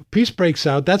 Sure. Peace breaks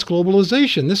out. That's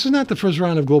globalization. This is not the first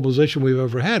round of globalization we've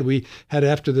ever had. We had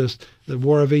after the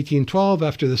War of 1812,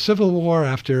 after the Civil War,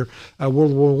 after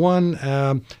World War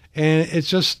I. And it's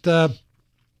just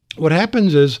what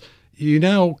happens is you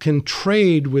now can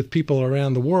trade with people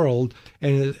around the world,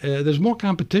 and there's more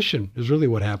competition is really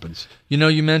what happens. You know,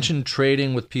 you mentioned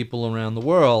trading with people around the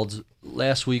world.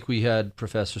 Last week we had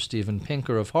Professor Steven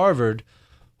Pinker of Harvard,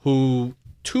 who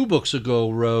 2 books ago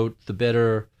wrote The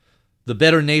Better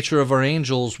Nature of Our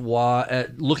Angels,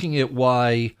 looking at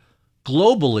why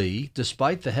globally,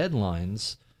 despite the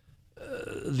headlines,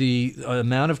 the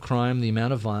amount of crime, the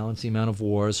amount of violence, the amount of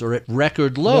wars are at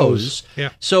record lows. Yeah.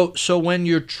 So when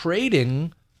you're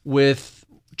trading with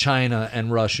China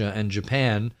and Russia and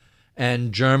Japan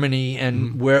and Germany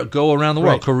and go around the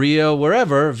world, Korea,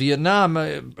 wherever, Vietnam,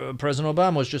 President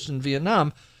Obama was just in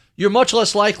Vietnam, you're much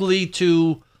less likely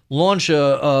to launch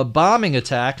a bombing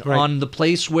attack on the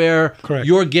place where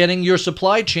you're getting your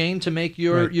supply chain to make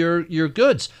your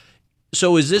goods.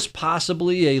 So is this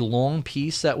possibly a long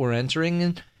piece that we're entering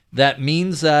in? That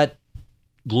means that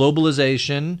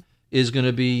globalization is going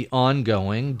to be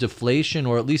ongoing. Deflation,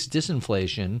 or at least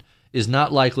disinflation, is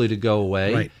not likely to go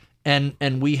away.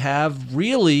 And we have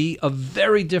really a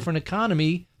very different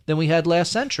economy than we had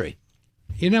last century.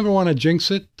 You never want to jinx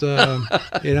it.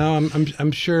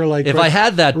 I'm sure. Like if I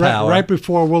had that power, right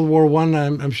before World War I,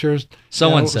 I'm sure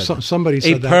someone said somebody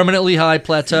said a permanently high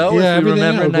plateau. Yeah, if we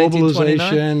remember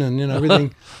globalization and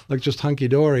everything looked just hunky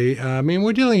dory. I mean,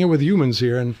 we're dealing here with humans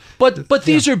here, and but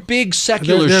these are big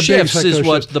secular shifts. Big secular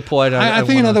shifts. The point. I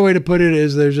think another way to put it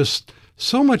is there's just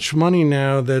so much money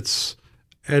now that's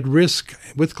at risk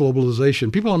with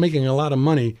globalization. People are making a lot of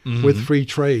money with free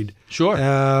trade. Sure.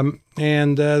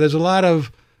 And there's a lot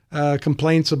of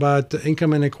complaints about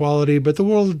income inequality, but the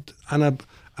world,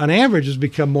 on average, has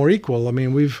become more equal. I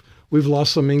mean, we've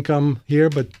lost some income here,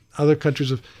 but other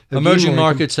countries have emerging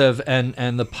markets have,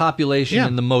 and the population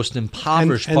in the most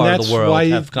impoverished part of the world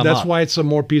have come up. That's why it's a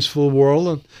more peaceful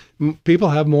world, and people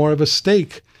have more of a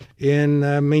stake in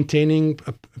maintaining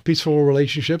peaceful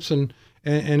relationships and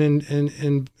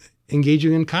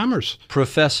engaging in commerce.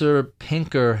 Professor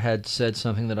Pinker had said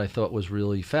something that I thought was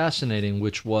really fascinating,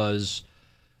 which was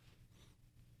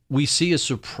we see a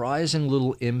surprising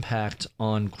little impact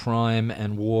on crime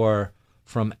and war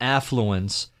from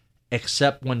affluence,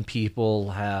 except when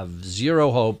people have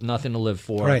zero hope, nothing to live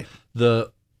for. Right.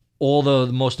 All the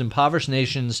most impoverished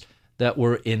nations that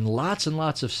were in lots and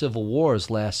lots of civil wars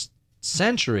last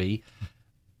century,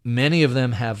 many of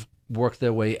them have worked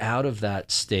their way out of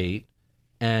that state,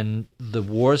 and the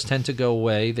wars tend to go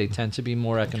away. They tend to be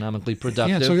more economically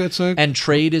productive, and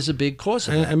trade is a big cause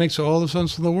of that. It makes all the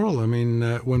sense in the world. I mean,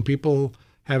 when people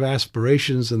have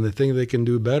aspirations and they think they can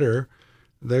do better,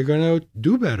 they're going to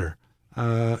do better.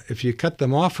 If you cut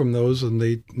them off from those and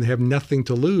they have nothing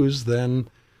to lose, then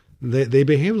they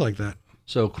behave like that.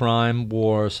 So crime,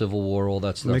 war, civil war, all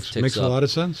that stuff makes a lot of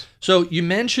sense. So you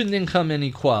mentioned income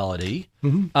inequality.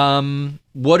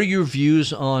 What are your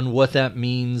views on what that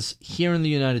means here in the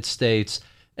United States?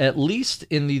 At least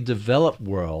in the developed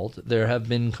world, there have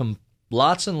been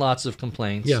lots and lots of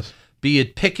complaints. Yes. Be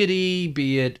it Piketty,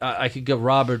 be it, I could go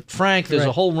Robert Frank. There's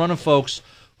a whole run of folks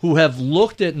who have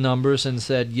looked at numbers and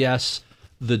said, yes,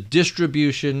 the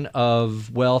distribution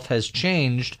of wealth has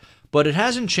changed, but it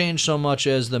hasn't changed so much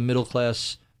as the middle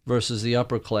class versus the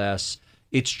upper class.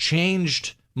 It's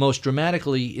changed most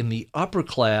dramatically in the upper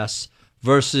class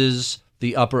versus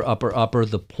the upper,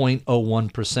 the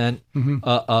 0.01%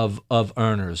 of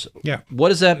earners. Yeah. What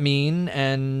does that mean,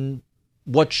 and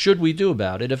what should we do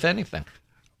about it, if anything?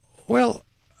 Well,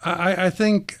 I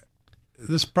think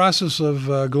this process of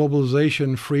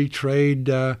globalization, free trade,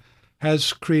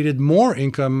 has created more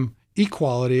income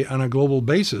equality on a global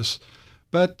basis.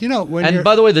 But,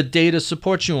 by the way, the data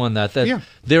supports you on that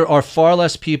there are far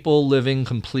less people living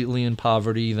completely in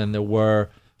poverty than there were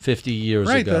 50 years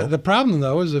ago. Right. The problem,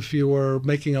 though, is if you were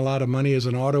making a lot of money as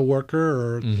an auto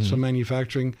worker or some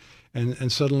manufacturing,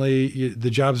 and suddenly the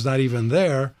job's not even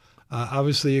there,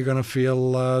 obviously you're going to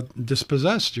feel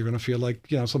dispossessed. You're going to feel like,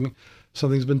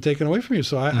 something's been taken away from you.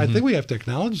 So I think we have to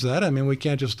acknowledge that. I mean, we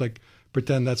can't just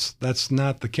pretend that's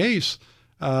not the case.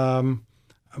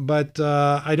 But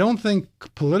I don't think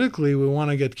politically we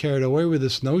want to get carried away with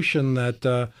this notion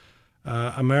that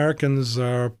Americans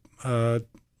are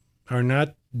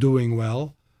not doing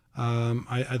well.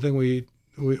 I think we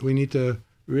need to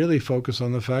really focus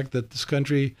on the fact that this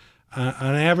country,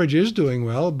 on average, is doing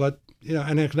well. But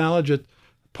and acknowledge that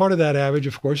part of that average,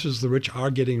 of course, is the rich are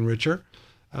getting richer.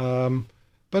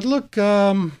 But look,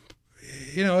 it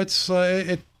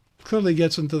clearly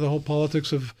gets into the whole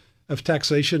politics of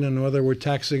taxation and whether we're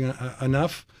taxing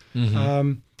enough.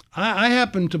 I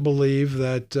happen to believe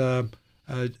that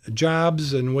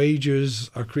jobs and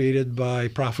wages are created by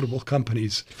profitable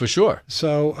companies. For sure.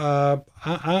 So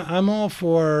I'm all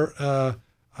for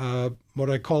what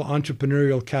I call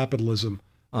entrepreneurial capitalism.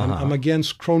 I'm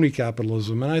against crony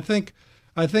capitalism, and I think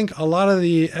a lot of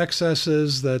the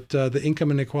excesses that the income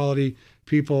inequality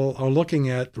people are looking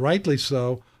at, rightly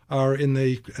so, are in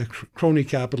the crony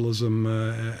capitalism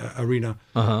arena.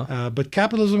 But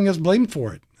capitalism gets blamed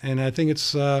for it, and I think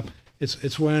it's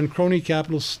when crony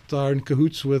capitalists are in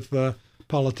cahoots with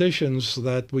politicians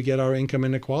that we get our income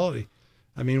inequality.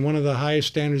 I mean, one of the highest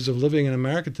standards of living in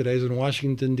America today is in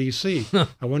Washington, D.C.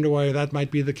 I wonder why that might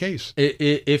be the case.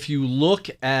 If you look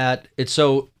at it,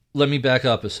 so let me back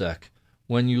up a sec.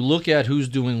 When you look at who's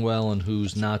doing well and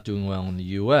who's not doing well in the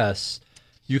U.S.,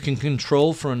 you can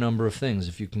control for a number of things.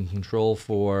 If you can control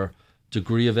for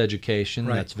degree of education,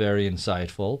 that's very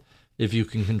insightful. If you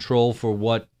can control for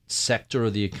what sector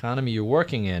of the economy you're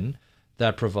working in,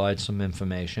 that provides some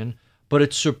information. But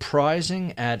it's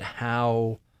surprising at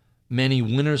how many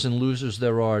winners and losers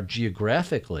there are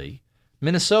geographically.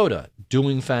 Minnesota,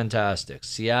 doing fantastic.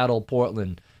 Seattle,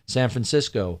 Portland, San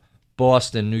Francisco,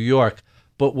 Boston, New York.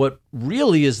 But what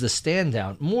really is the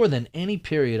standout, more than any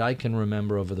period I can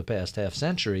remember over the past half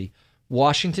century,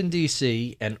 Washington,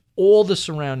 D.C. and all the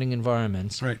surrounding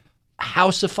environments,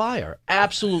 house of fire,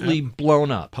 absolutely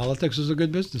blown up. Politics is a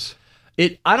good business.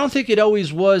 I don't think it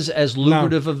always was as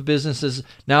lucrative of businesses.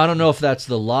 Now, I don't know if that's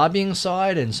the lobbying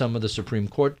side and some of the Supreme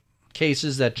Court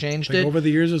cases that changed it. Over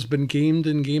the years, it's been gamed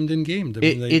and gamed and gamed. I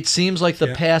mean, it seems like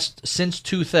the past, since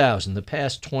 2000, the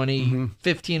past 20,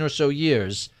 15 or so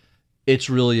years, it's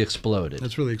really exploded.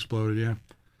 It's really exploded, yeah.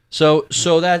 So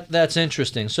that's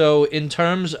interesting. So in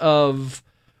terms of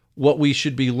what we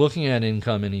should be looking at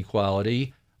income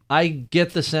inequality, I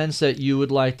get the sense that you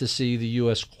would like to see the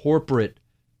U.S. corporate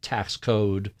tax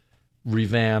code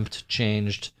revamped,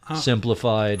 changed,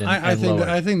 simplified, and lowered.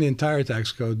 I think the entire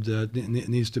tax code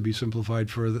needs to be simplified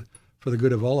for the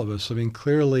good of all of us. I mean,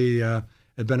 clearly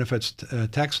it benefits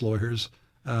tax lawyers.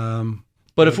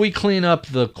 But if we clean up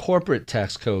the corporate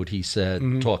tax code, he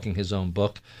said, talking his own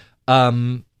book,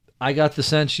 I got the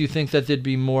sense you think that there'd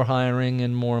be more hiring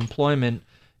and more employment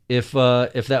if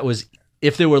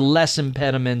there were less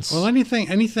impediments. Well,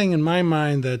 anything in my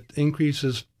mind that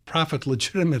increases profit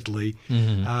legitimately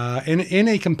in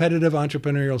a competitive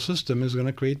entrepreneurial system is going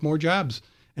to create more jobs,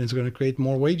 and it's going to create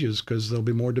more wages because there'll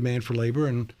be more demand for labor,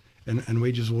 and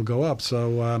wages will go up.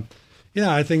 So,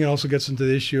 I think it also gets into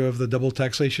the issue of the double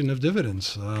taxation of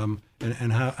dividends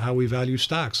and how we value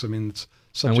stocks. I mean, it's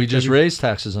and we just raised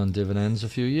taxes on dividends a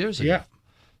few years ago. Yeah.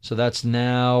 So that's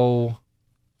now,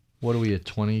 what are we at,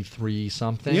 23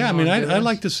 something? Yeah, I mean, I'd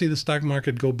like to see the stock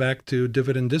market go back to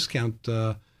dividend discount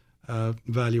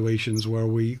valuations where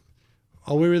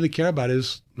all we really care about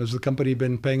is, has the company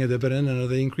been paying a dividend and are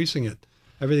they increasing it?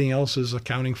 Everything else is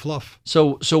accounting fluff.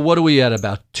 So what are we at,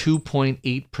 about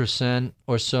 2.8%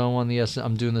 or so on the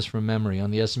I'm doing this from memory, on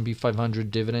the S&P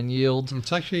 500 dividend yield?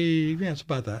 It's actually, it's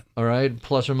about that. All right,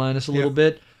 plus or minus a little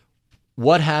bit.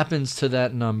 What happens to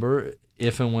that number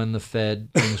if and when the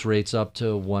Fed brings rates up to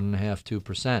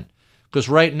 1.5-2%? Because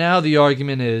right now the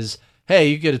argument is, hey,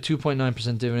 you get a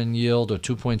 2.9% dividend yield or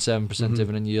 2.7%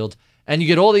 dividend yield, and you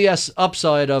get all the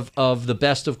upside of the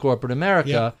best of corporate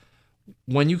America.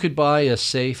 When you could buy a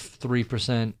safe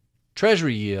 3%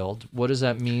 Treasury yield, what does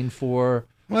that mean for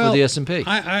the S&P?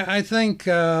 I think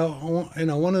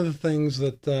one of the things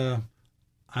that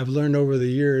I've learned over the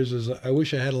years is I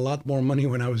wish I had a lot more money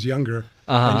when I was younger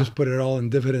and just put it all in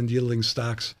dividend-yielding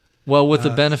stocks. Well, with the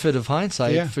benefit of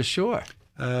hindsight, for sure.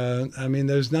 I mean,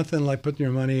 there's nothing like putting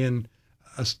your money in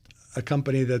a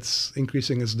company that's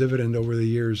increasing its dividend over the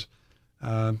years.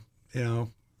 You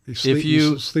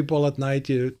sleep well at night,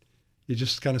 you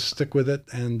just kind of stick with it.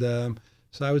 And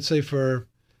so I would say for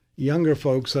younger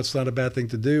folks, that's not a bad thing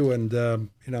to do. And,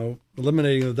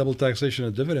 eliminating the double taxation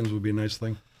of dividends would be a nice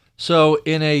thing. So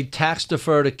in a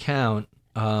tax-deferred account,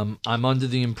 I'm under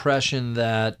the impression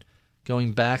that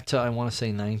going back to, I want to say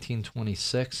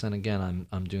 1926, and again,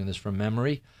 I'm doing this from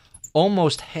memory,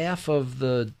 almost half of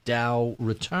the Dow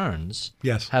returns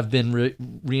have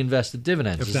been reinvested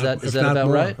dividends. Is that about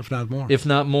right? If not more. If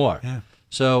not more. Yeah.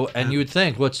 So, and you would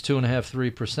think, what's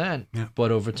 2.5-3%? Yeah.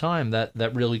 But over time,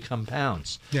 that really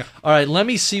compounds. Yeah. All right, let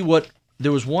me see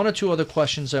there was one or two other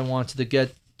questions I wanted to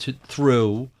get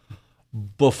through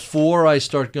before I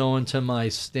start going to my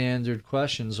standard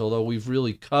questions, although we've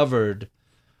really covered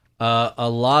a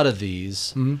lot of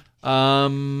these.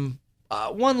 One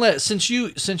since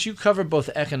you cover both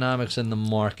economics and the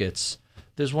markets,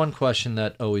 there's one question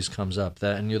that always comes up,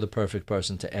 and you're the perfect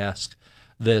person to ask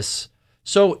this.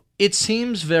 So it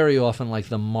seems very often like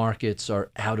the markets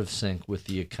are out of sync with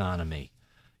the economy.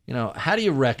 How do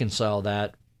you reconcile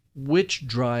that? Which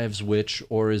drives which,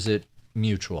 or is it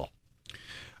mutual?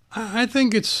 I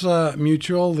think it's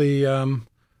mutual. The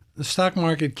stock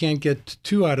market can't get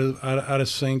too out of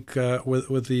sync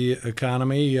with the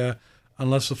economy,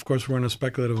 unless, of course, we're in a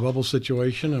speculative bubble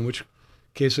situation, in which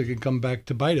case it can come back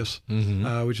to bite us,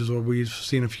 which is what we've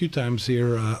seen a few times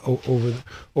here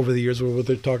over the years, where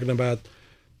they're talking about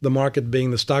the market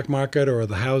being the stock market or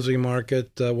the housing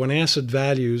market. When asset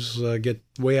values get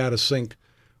way out of sync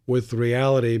with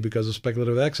reality because of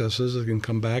speculative excesses, it can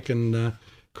come back and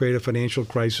create a financial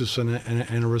crisis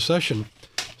and a recession.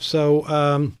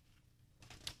 So,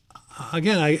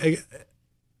 again,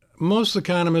 most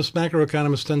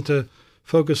macroeconomists tend to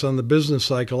focus on the business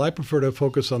cycle. I prefer to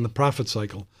focus on the profit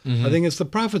cycle. I think it's the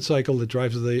profit cycle that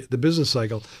drives the business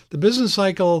cycle. The business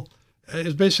cycle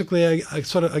is basically a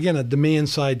sort of, again, a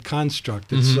demand-side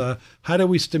construct. It's how do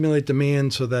we stimulate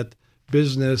demand so that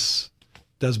business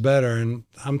does better? And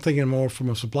I'm thinking more from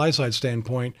a supply-side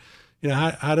standpoint.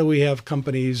 How do we have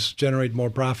companies generate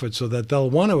more profit so that they'll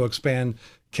want to expand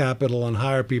capital and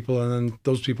hire people, and then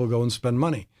those people go and spend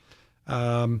money?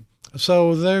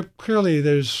 So there clearly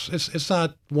it's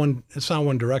not one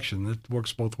direction. It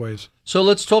works both ways. So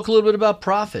let's talk a little bit about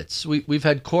profits. We've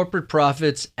had corporate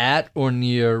profits at or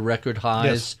near record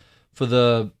highs for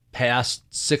the past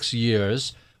 6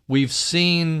 years. We've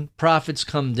seen profits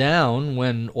come down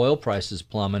when oil prices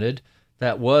plummeted.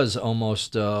 That was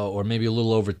almost or maybe a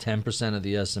little over 10% of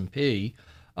the S&P,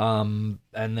 and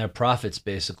their profits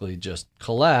basically just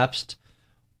collapsed.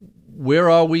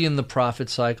 Where are we in the profit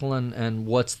cycle, and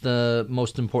what's the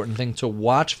most important thing to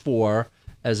watch for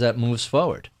as that moves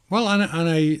forward? Well, on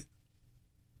a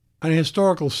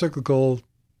historical cyclical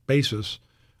basis,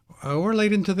 we're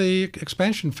late into the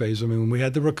expansion phase. I mean, we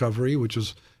had the recovery, which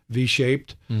was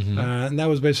V-shaped, and that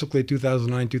was basically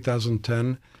 2009,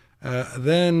 2010.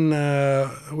 Then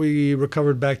we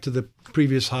recovered back to the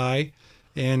previous high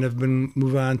and have been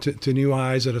moving on to new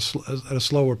highs at a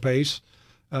slower pace.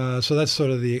 So that's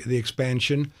sort of the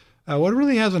expansion. What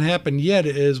really hasn't happened yet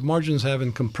is margins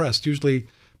haven't compressed. Usually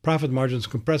profit margins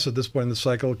compress at this point in the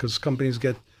cycle because companies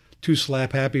get too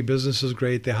slap happy. Business is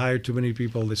great. They hire too many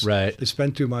people. They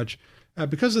spend too much.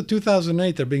 Because of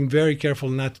 2008, they're being very careful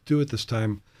not to do it this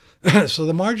time. So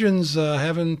the margins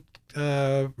haven't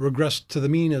regressed to the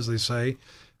mean, as they say.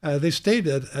 They stayed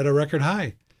at a record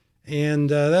high. And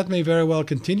that may very well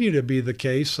continue to be the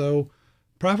case. So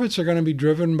profits are going to be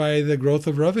driven by the growth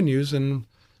of revenues, and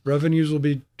revenues will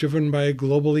be driven by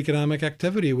global economic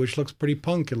activity, which looks pretty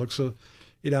punk. It looks,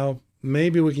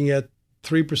 maybe we can get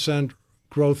 3%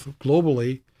 growth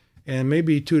globally and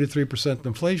maybe 2 to 3%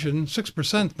 inflation.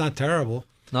 6%, not terrible.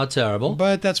 Not terrible.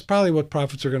 But that's probably what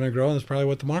profits are going to grow, and that's probably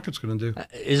what the market's going to do.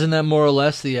 Isn't that more or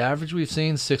less the average we've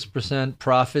seen, 6%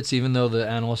 profits, even though the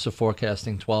analysts are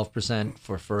forecasting 12%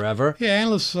 for forever? Yeah,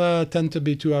 analysts tend to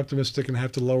be too optimistic and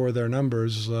have to lower their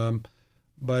numbers.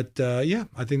 But I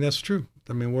think that's true.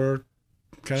 I mean, we're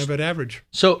kind of at average.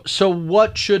 So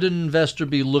what should an investor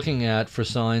be looking at for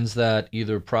signs that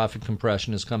either profit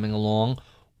compression is coming along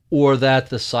or that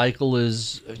the cycle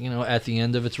is, at the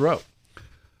end of its rope?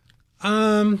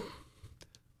 The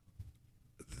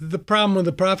problem with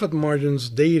the profit margins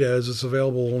data is it's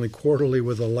available only quarterly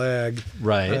with a lag.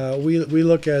 Right. We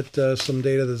look at some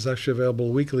data that's actually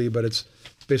available weekly, but it's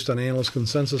based on analyst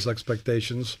consensus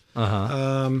expectations.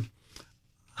 I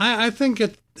think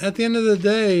at the end of the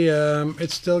day,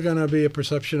 it's still going to be a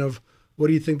perception of what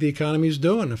do you think the economy is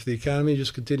doing. If the economy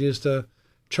just continues to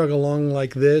chug along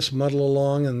like this, muddle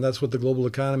along, and that's what the global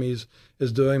economy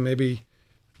is doing, maybe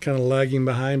kind of lagging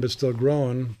behind but still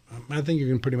growing, I think you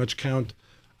can pretty much count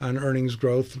on earnings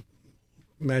growth,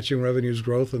 matching revenues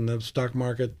growth, and the stock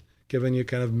market giving you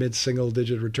kind of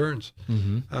mid-single-digit returns.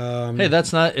 Mm-hmm. Hey,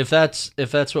 that's not if that's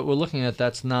what we're looking at.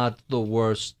 That's not the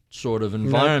worst sort of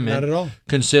environment. Not at all.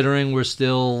 Considering we're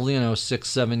still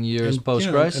 6-7 years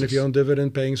post-crisis. And if you own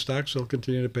dividend-paying stocks, they'll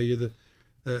continue to pay you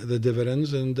the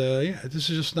dividends. And this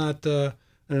is just not an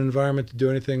environment to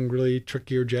do anything really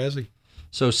tricky or jazzy.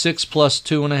 So 6 plus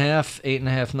 2.5,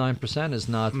 8.5, 9% is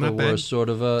not the worst sort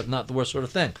of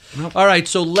thing. Nope. All right,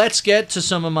 so let's get to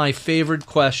some of my favorite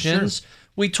questions. Sure.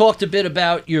 We talked a bit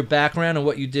about your background and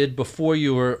what you did before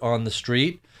you were on the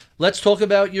street. Let's talk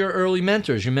about your early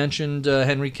mentors. You mentioned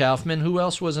Henry Kaufman. Who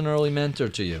else was an early mentor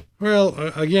to you? Well,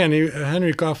 again,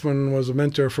 Henry Kaufman was a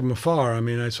mentor from afar. I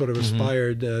mean, I sort of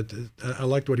aspired. I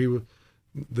liked what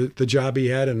the job he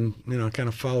had, and kind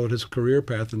of followed his career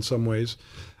path in some ways.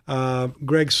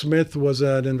 Greg Smith was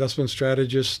an investment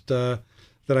strategist that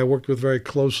I worked with very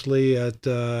closely at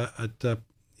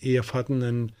E.F. Hutton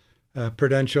and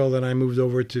Prudential. Then I moved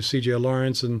over to C.J.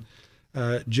 Lawrence, and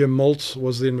Jim Moltz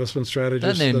was the investment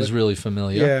strategist. That name is really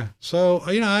familiar. Yeah. So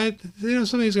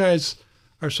some of these guys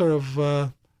are sort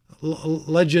of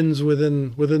legends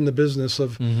within the business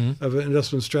of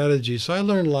investment strategy. So I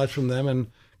learned a lot from them and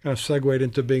kind of segued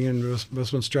into being an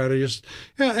investment strategist.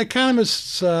 Yeah,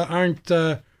 economists aren't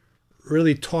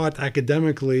really taught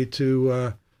academically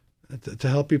to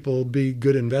help people be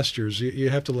good investors. You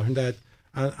have to learn that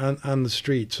on the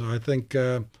street. So I think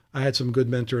I had some good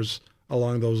mentors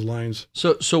along those lines.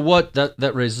 So what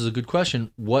that raises a good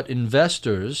question. What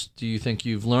investors do you think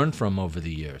you've learned from over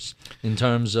the years in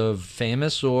terms of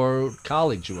famous or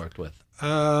colleagues you worked with?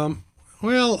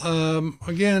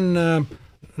 Again,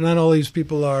 not all these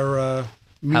people are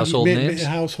household names,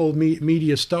 household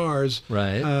media stars,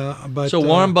 right? But so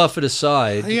Warren Buffett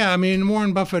aside, yeah, I mean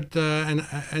Warren Buffett and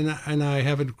I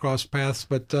haven't crossed paths,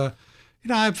 but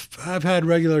I've had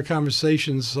regular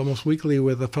conversations almost weekly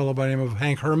with a fellow by the name of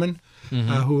Hank Herman,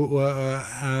 who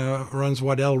runs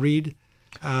Waddell Reed.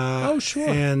 Oh, sure.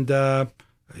 And I've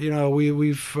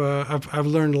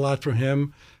learned a lot from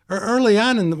him. Early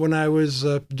on, when I was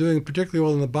doing particularly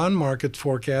well in the bond market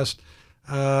forecast,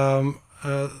 Van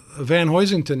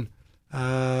Hoisington,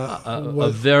 a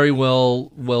very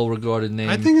well regarded name.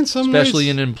 I think in some especially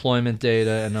ways, in employment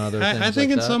data and other things. I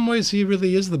think in some ways he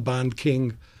really is the bond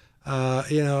king.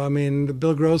 I mean,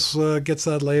 Bill Gross gets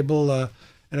that label,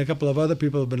 and a couple of other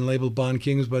people have been labeled bond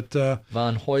kings, but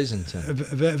Van Hoisington.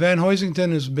 Van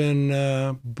Hoisington has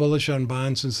been bullish on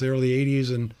bonds since the early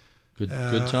 '80s, and good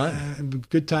time,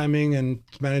 good timing, and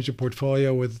managed a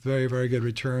portfolio with very, very good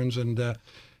returns. And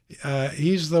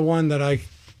he's the one that I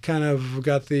kind of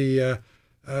got the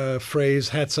phrase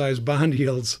 "hat-size bond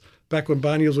yields." Back when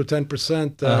bond yields were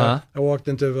 10%, I walked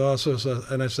into the office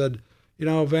and I said,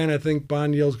 Van, I think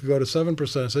bond yields could go to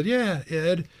 7%. I said, yeah,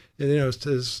 Ed. And,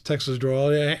 his Texas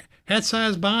drawl,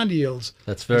 hat-size bond yields.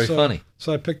 That's very funny.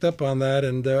 So I picked up on that,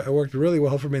 and it worked really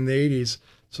well for me in the 80s.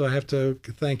 So I have to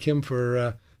thank him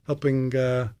for helping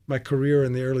my career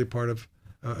in the early part of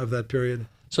that period.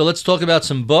 So let's talk about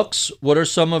some books. What are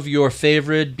some of your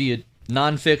favorite, be it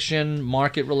nonfiction,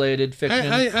 market-related fiction?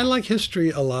 I like history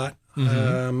a lot,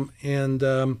 and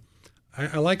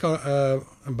I like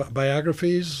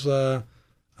biographies. I've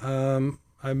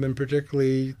been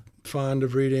particularly fond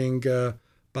of reading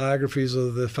biographies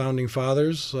of the founding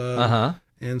fathers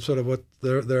and sort of what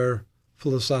their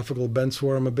philosophical bents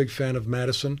were. I'm a big fan of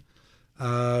Madison.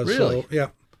 Really? So, yeah.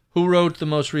 Who wrote the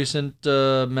most recent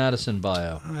Madison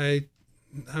bio?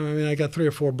 I mean, I got 3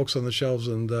 or 4 books on the shelves,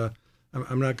 and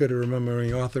I'm not good at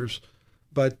remembering authors.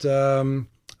 But then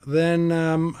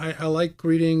I like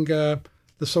reading the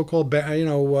so-called,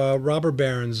 robber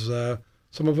barons.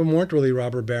 Some of them weren't really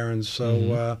robber barons.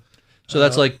 So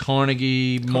that's like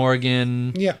Carnegie,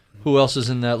 Morgan. Yeah. Who else is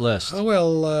in that list? Oh,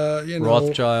 well,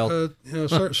 Rothschild.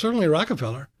 Certainly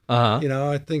Rockefeller.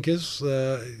 I think his,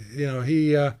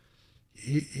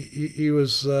 he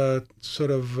was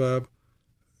sort of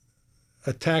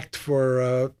attacked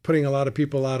for putting a lot of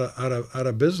people out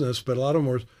of business, but a lot of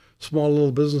them were small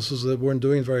little businesses that weren't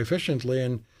doing very efficiently.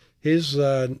 And his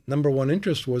number one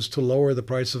interest was to lower the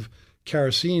price of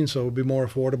kerosene so it would be more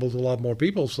affordable to a lot more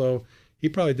people. So he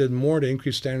probably did more to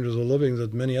increase standards of living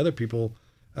than many other people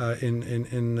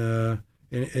in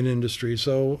industry.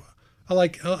 So I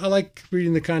like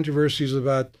reading the controversies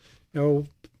about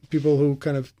people who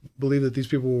kind of believe that these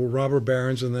people were robber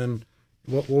barons, and then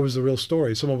what was the real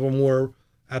story? Some of them were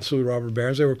absolute robber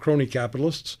barons. They were crony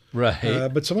capitalists, right?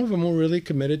 But some of them were really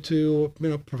committed to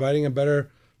providing a better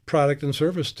product and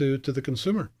service to the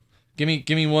consumer. Give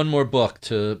me one more book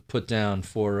to put down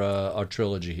for our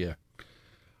trilogy here.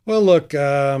 Well, look,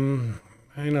 at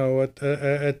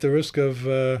the risk of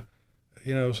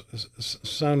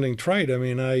sounding trite,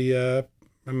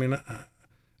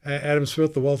 Adam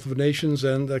Smith, The Wealth of Nations,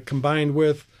 and combined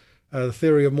with the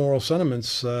Theory of Moral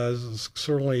Sentiments, is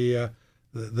certainly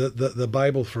the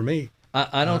Bible for me.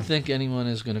 I don't think anyone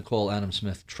is going to call Adam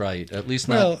Smith trite. At least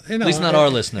not. At least not our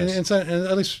listeners. And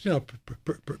at least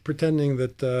pretending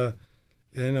that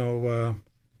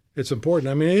it's important.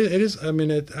 I mean, it is. I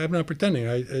mean, I'm not pretending.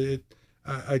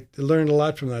 I learned a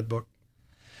lot from that book.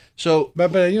 So,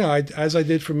 but as I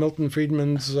did from Milton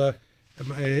Friedman's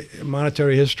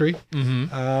Monetary History.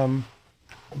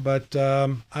 But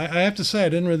I have to say I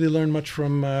didn't really learn much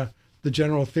from The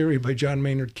General Theory by John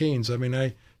Maynard Keynes. I mean,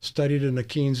 I studied in a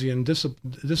Keynesian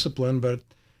discipline, but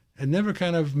it never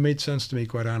kind of made sense to me,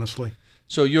 quite honestly.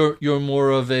 So you're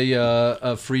more of a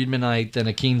Friedmanite than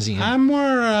a Keynesian. I'm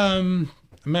more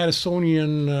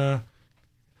Madisonian,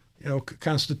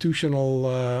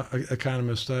 constitutional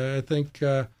economist. I think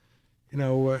in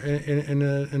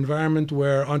an environment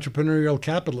where entrepreneurial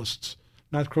capitalists,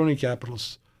 not crony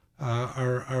capitalists,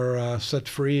 are set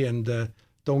free and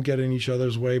don't get in each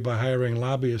other's way by hiring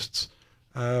lobbyists.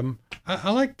 I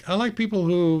like people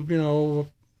who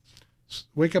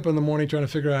wake up in the morning trying to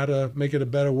figure out how to make it a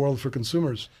better world for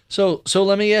consumers. So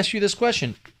let me ask you this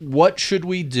question: what should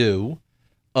we do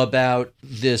about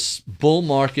this bull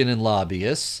market and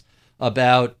lobbyists,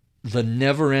 about the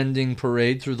never-ending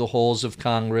parade through the halls of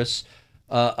Congress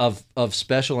of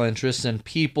special interests and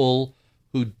people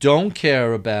who don't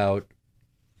care about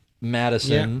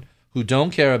Madison, who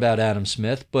don't care about Adam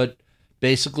Smith, but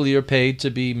basically are paid to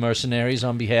be mercenaries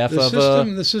on behalf of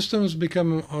the system has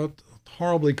become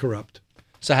horribly corrupt.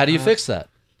 So how do you fix that?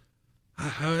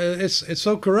 It's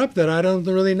so corrupt that I don't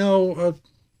really know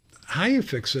how you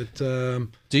fix it. Do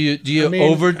you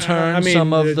overturn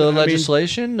some of the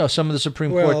legislation or some of the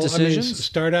Supreme Court decisions?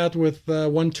 Start out with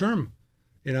one term.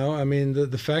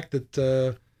 The fact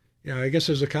that I guess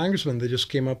there's a congressman that just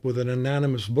came up with an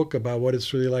anonymous book about what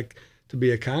it's really like to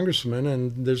be a congressman,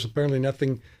 and there's apparently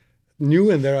nothing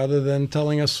new in there other than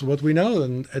telling us what we know.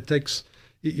 And it takes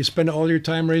you spend all your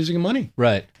time raising money,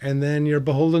 right? And then you're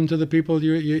beholden to the people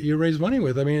you raise money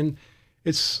with. I mean,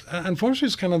 it's unfortunately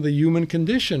it's kind of the human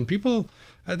condition. People,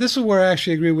 this is where I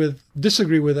actually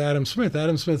disagree with Adam Smith.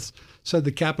 Adam Smith said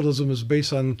that capitalism is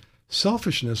based on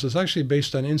selfishness. It's actually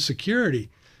based on insecurity.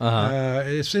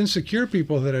 It's insecure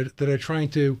people that are trying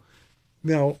to,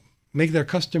 make their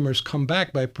customers come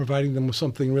back by providing them with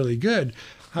something really good.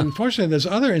 Unfortunately, there's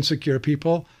other insecure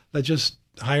people that just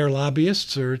hire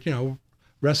lobbyists or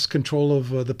wrest control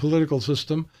of the political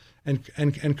system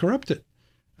and corrupt it.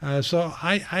 So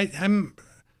I'm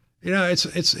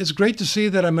it's great to see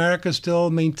that America still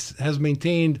has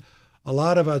maintained a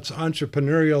lot of its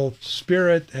entrepreneurial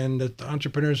spirit and that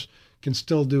entrepreneurs can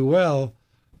still do well.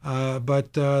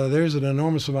 But there's an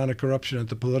enormous amount of corruption at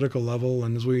the political level,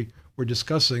 and as we were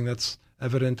discussing, that's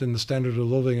evident in the standard of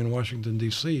living in Washington,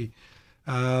 D.C.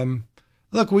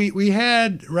 Look, we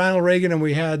had Ronald Reagan and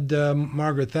we had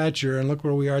Margaret Thatcher, and look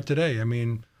where we are today. I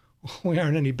mean, we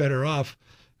aren't any better off.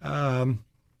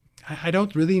 I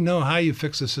don't really know how you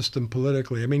fix a system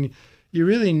politically. I mean, you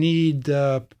really need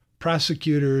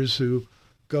prosecutors who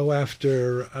go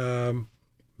after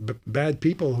bad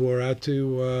people who are out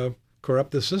to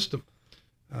corrupt the system.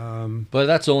 But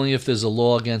that's only if there's a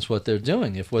law against what they're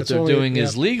doing. If what they're doing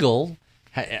is legal,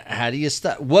 how do you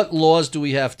stop? What laws do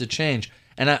we have to change?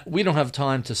 And we don't have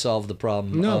time to solve the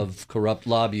problem of corrupt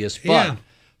lobbyists.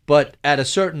 But at a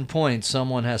certain point,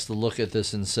 someone has to look at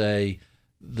this and say,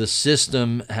 the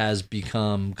system has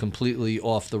become completely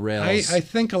off the rails. I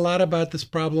think a lot about this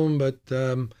problem, but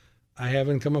I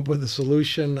haven't come up with a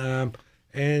solution.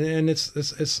 And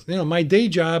it's my day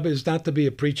job is not to be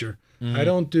a preacher. Mm-hmm. I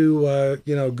don't do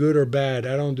good or bad.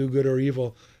 I don't do good or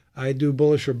evil. I do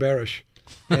bullish or bearish.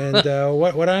 And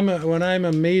what I'm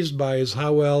amazed by is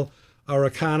how well our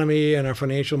economy and our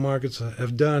financial markets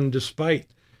have done despite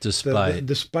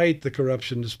the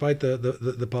corruption, despite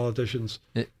the politicians.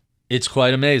 It's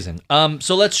quite amazing.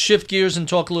 So let's shift gears and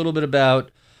talk a little bit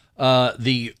about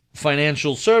the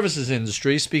financial services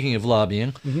industry. Speaking of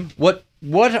lobbying, what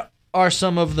are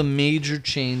some of the major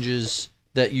changes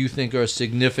that you think are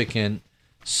significant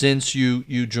since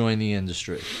you joined the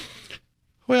industry?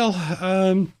 Well,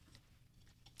 from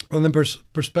the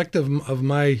perspective of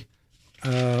my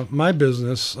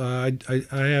business, I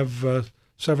have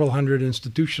several hundred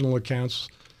institutional accounts,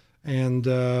 and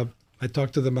I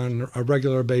talk to them on a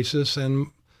regular basis,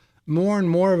 and more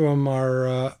of them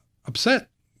are upset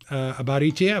about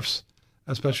ETFs,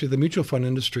 especially the mutual fund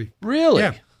industry. Really?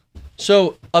 Yeah.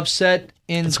 So upset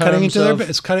in it's terms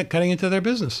cutting into their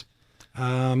business,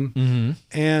 and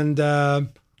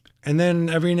then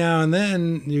every now and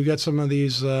then you get some of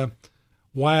these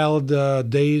wild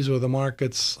days where the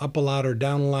market's up a lot or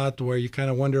down a lot, where you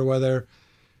kind of wonder whether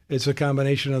it's a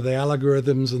combination of the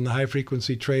algorithms and the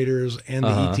high-frequency traders and the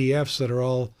ETFs that are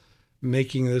all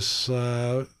making this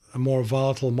a more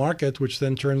volatile market, which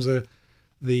then turns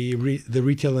the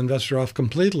retail investor off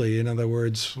completely. In other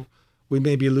words, we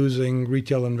may be losing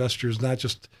retail investors not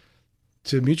just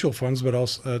to mutual funds, but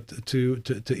also to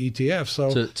ETFs.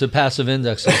 So to passive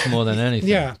indexes more than anything.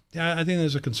 Yeah, I think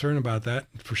there's a concern about that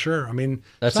for sure. I mean,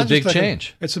 that's a big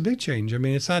change. It's a big change. I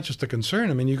mean, it's not just a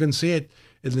concern. I mean, you can see it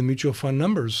in the mutual fund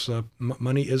numbers.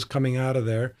 Money is coming out of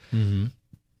there, and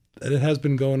it has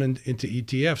been going into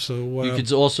ETFs. So you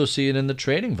could also see it in the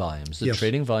trading volumes. The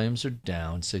trading volumes are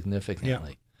down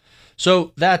significantly.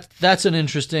 So that's an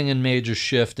interesting and major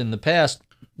shift in the past.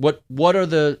 What are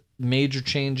the major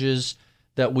changes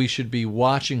that we should be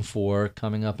watching for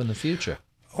coming up in the future?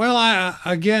 Well,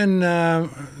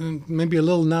 maybe a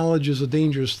little knowledge is a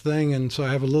dangerous thing, and so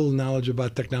I have a little knowledge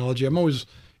about technology. I'm always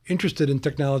interested in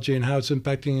technology and how it's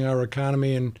impacting our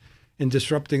economy and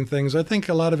disrupting things. I think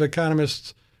a lot of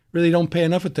economists really don't pay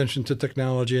enough attention to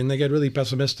technology, and they get really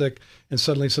pessimistic, and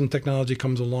suddenly some technology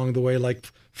comes along the way, like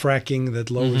fracking, that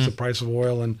lowers the price of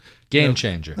oil. And game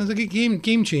changer. It's a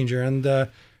game changer. And,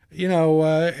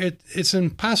 it's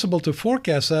impossible to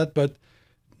forecast that, but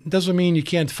it doesn't mean you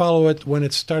can't follow it when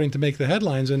it's starting to make the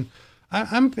headlines. And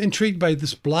I'm intrigued by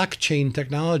this blockchain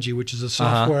technology, which is a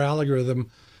software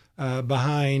algorithm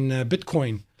behind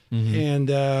Bitcoin.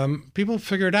 And people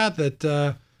figured out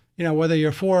that, whether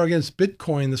you're for or against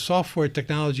Bitcoin, the software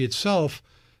technology itself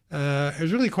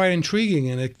is really quite intriguing.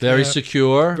 And it, very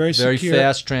secure, very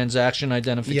fast transaction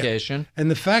identification. Yeah. And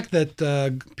the fact that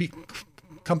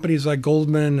companies like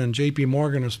Goldman and J.P.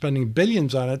 Morgan are spending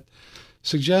billions on it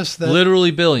suggests that... Literally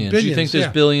billions. You think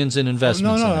there's billions in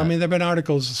investments? No. In that? I mean, there have been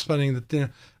articles spending that,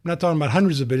 I'm not talking about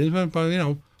hundreds of billions, but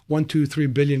about, 1, 2, 3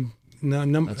 billion.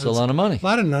 That's a lot of money. A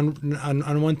lot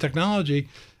on one technology.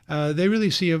 They really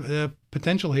see a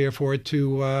potential here for it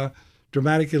to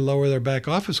dramatically lower their back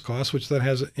office costs, which then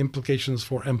has implications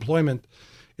for employment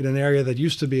in an area that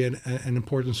used to be an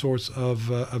important source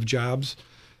of jobs.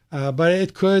 But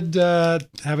it could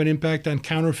have an impact on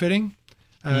counterfeiting.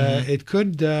 It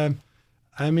could.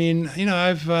 I've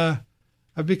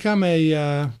become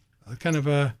a kind of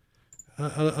a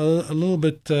little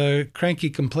bit cranky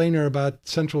complainer about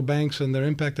central banks and their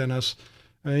impact on us.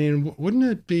 I mean, wouldn't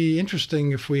it be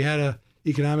interesting if we had an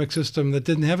economic system that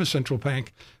didn't have a central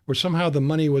bank, where somehow the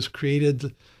money was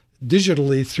created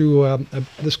digitally through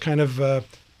this kind of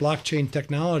blockchain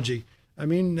technology? I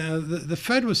mean, the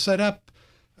Fed was set up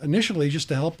initially just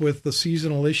to help with the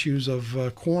seasonal issues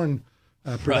of corn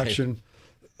production.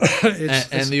 Right.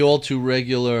 and the all too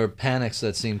regular panics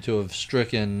that seem to have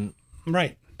stricken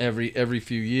every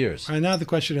few years. And now the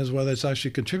question is whether it's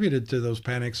actually contributed to those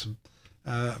panics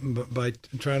by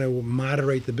trying to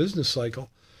moderate the business cycle.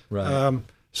 Right.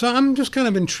 So I'm just kind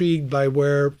of intrigued by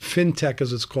where fintech,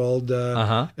 as it's called,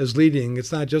 is leading.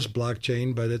 It's not just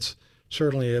blockchain, but it's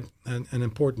certainly an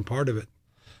important part of it.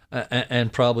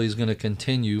 And probably is going to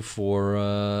continue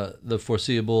for the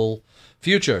foreseeable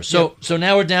future. So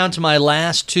now we're down to my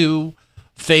last two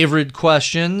favorite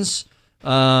questions,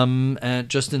 and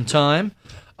just in time.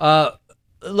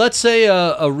 Let's say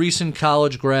a recent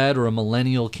college grad or a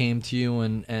millennial came to you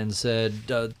and said,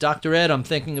 Dr. Ed, I'm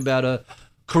thinking about a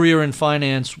career in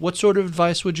finance. What sort of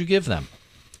advice would you give them?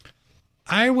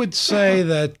 I would say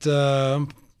that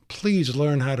please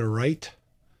learn how to write.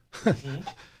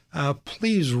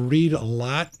 Please read a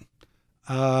lot.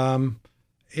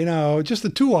 Just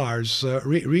the 2 R's,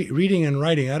 reading and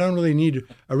writing. I don't really need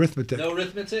arithmetic. No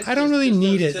arithmetic? I don't really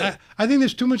need it. I think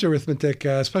there's too much arithmetic,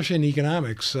 especially in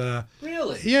economics.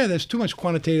 Really? Yeah, there's too much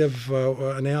quantitative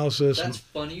analysis. That's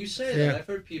funny you say that. I've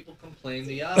heard people complain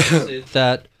the opposite,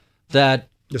 that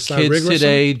kids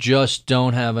today just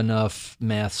don't have enough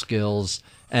math skills,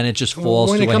 and it just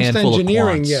falls to a handful of quants. When it comes to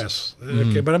engineering, yes.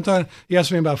 Okay, but I'm talking. You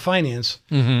asked me about finance,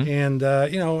 and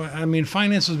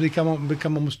finance has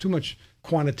become almost too much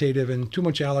quantitative and too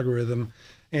much algorithm,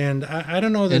 and I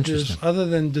don't know that there's, other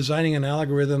than designing an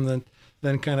algorithm that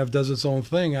then kind of does its own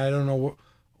thing. I don't know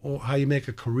how you make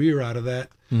a career out of that.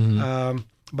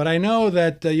 But I know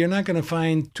that you're not going to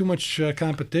find too much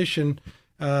competition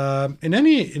in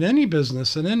any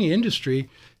business, in any industry,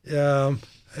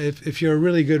 if you're a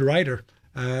really good writer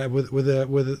with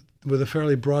a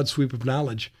fairly broad sweep of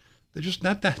knowledge. There's just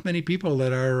not that many people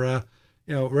that are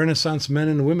Renaissance men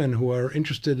and women who are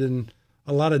interested in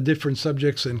a lot of different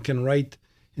subjects and can write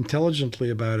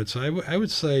intelligently about it. So I would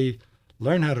say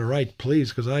learn how to write, please,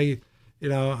 because I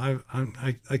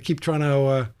keep trying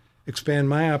to expand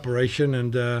my operation,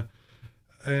 and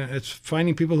it's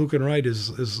finding people who can write is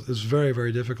very,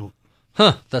 very difficult.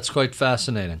 That's quite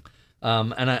fascinating.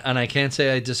 And I can't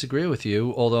say I disagree with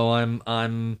you, although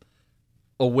I'm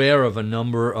aware of a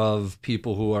number of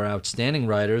people who are outstanding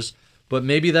writers. But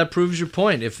maybe that proves your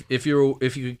point. If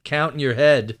you count in your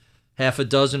head half a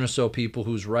dozen or so people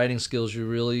whose writing skills you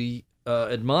really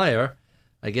admire,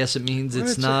 I guess it means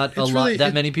it's not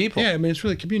that many people. Yeah, I mean, it's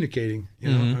really communicating.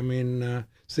 You know, I mean,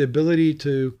 it's the ability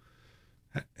to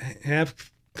have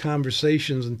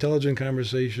conversations, intelligent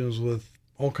conversations with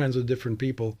all kinds of different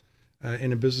people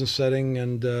in a business setting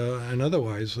and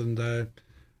otherwise. And I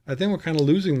think we're kind of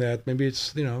losing that. Maybe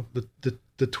it's the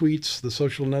tweets, the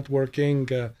social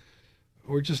networking.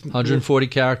 We're just 140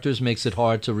 characters makes it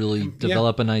hard to really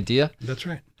develop an idea. That's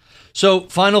right. So,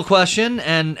 final question,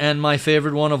 and my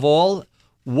favorite one of all.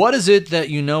 What is it that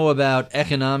you know about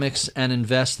economics and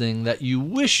investing that you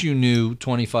wish you knew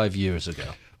 25 years ago?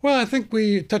 Well, I think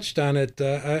we touched on it.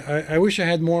 I wish I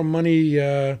had more money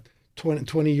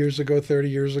 20 years ago, 30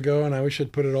 years ago, and I wish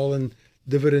I'd put it all in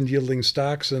dividend-yielding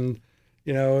stocks and,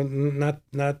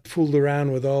 not fooled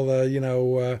around with all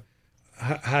the,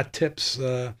 hot tips.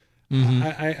 I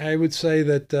would say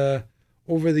that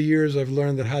over the years I've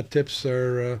learned that hot tips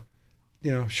are,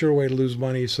 sure way to lose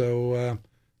money. So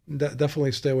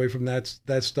definitely stay away from that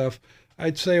stuff.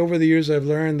 I'd say over the years I've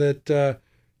learned that,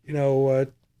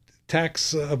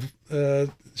 tax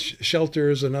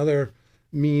shelters and other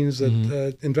means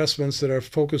that investments that are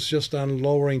focused just on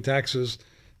lowering taxes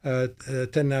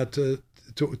tend not to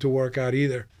work out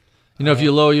either. If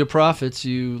you lower your profits,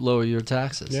 you lower your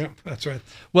taxes. Yeah, that's right.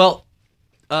 Well,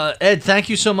 Ed, thank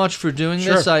you so much for doing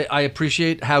this. Sure. I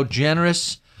appreciate how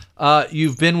generous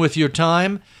you've been with your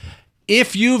time.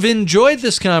 If you've enjoyed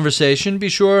this conversation, be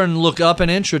sure and look up an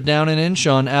inch or down an inch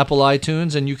on Apple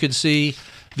iTunes, and you can see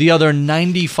the other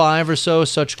 95 or so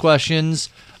such questions,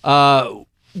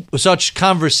 such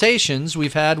conversations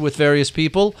we've had with various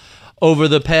people over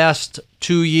the past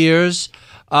 2 years.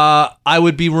 I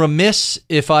would be remiss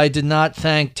if I did not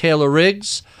thank Taylor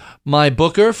Riggs, my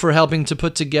booker, for helping to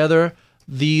put together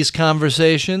these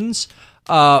conversations.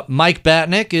 Mike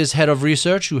Batnick is head of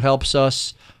research, who helps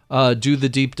us do the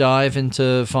deep dive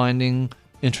into finding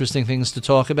interesting things to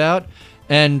talk about.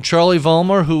 And Charlie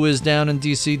Vollmer, who is down in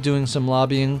D.C. doing some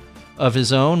lobbying of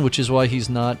his own, which is why he's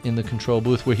not in the control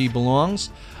booth where he belongs.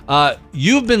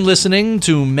 You've been listening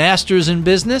to Masters in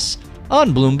Business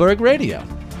on Bloomberg Radio.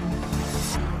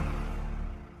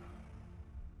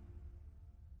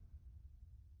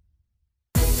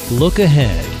 Look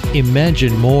ahead.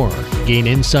 Imagine more. Gain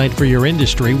insight for your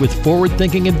industry with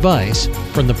forward-thinking advice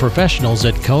from the professionals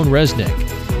at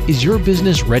CohnReznick. Is your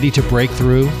business ready to break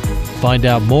through? Find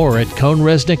out more at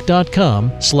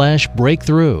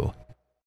CohnReznick.com/breakthrough.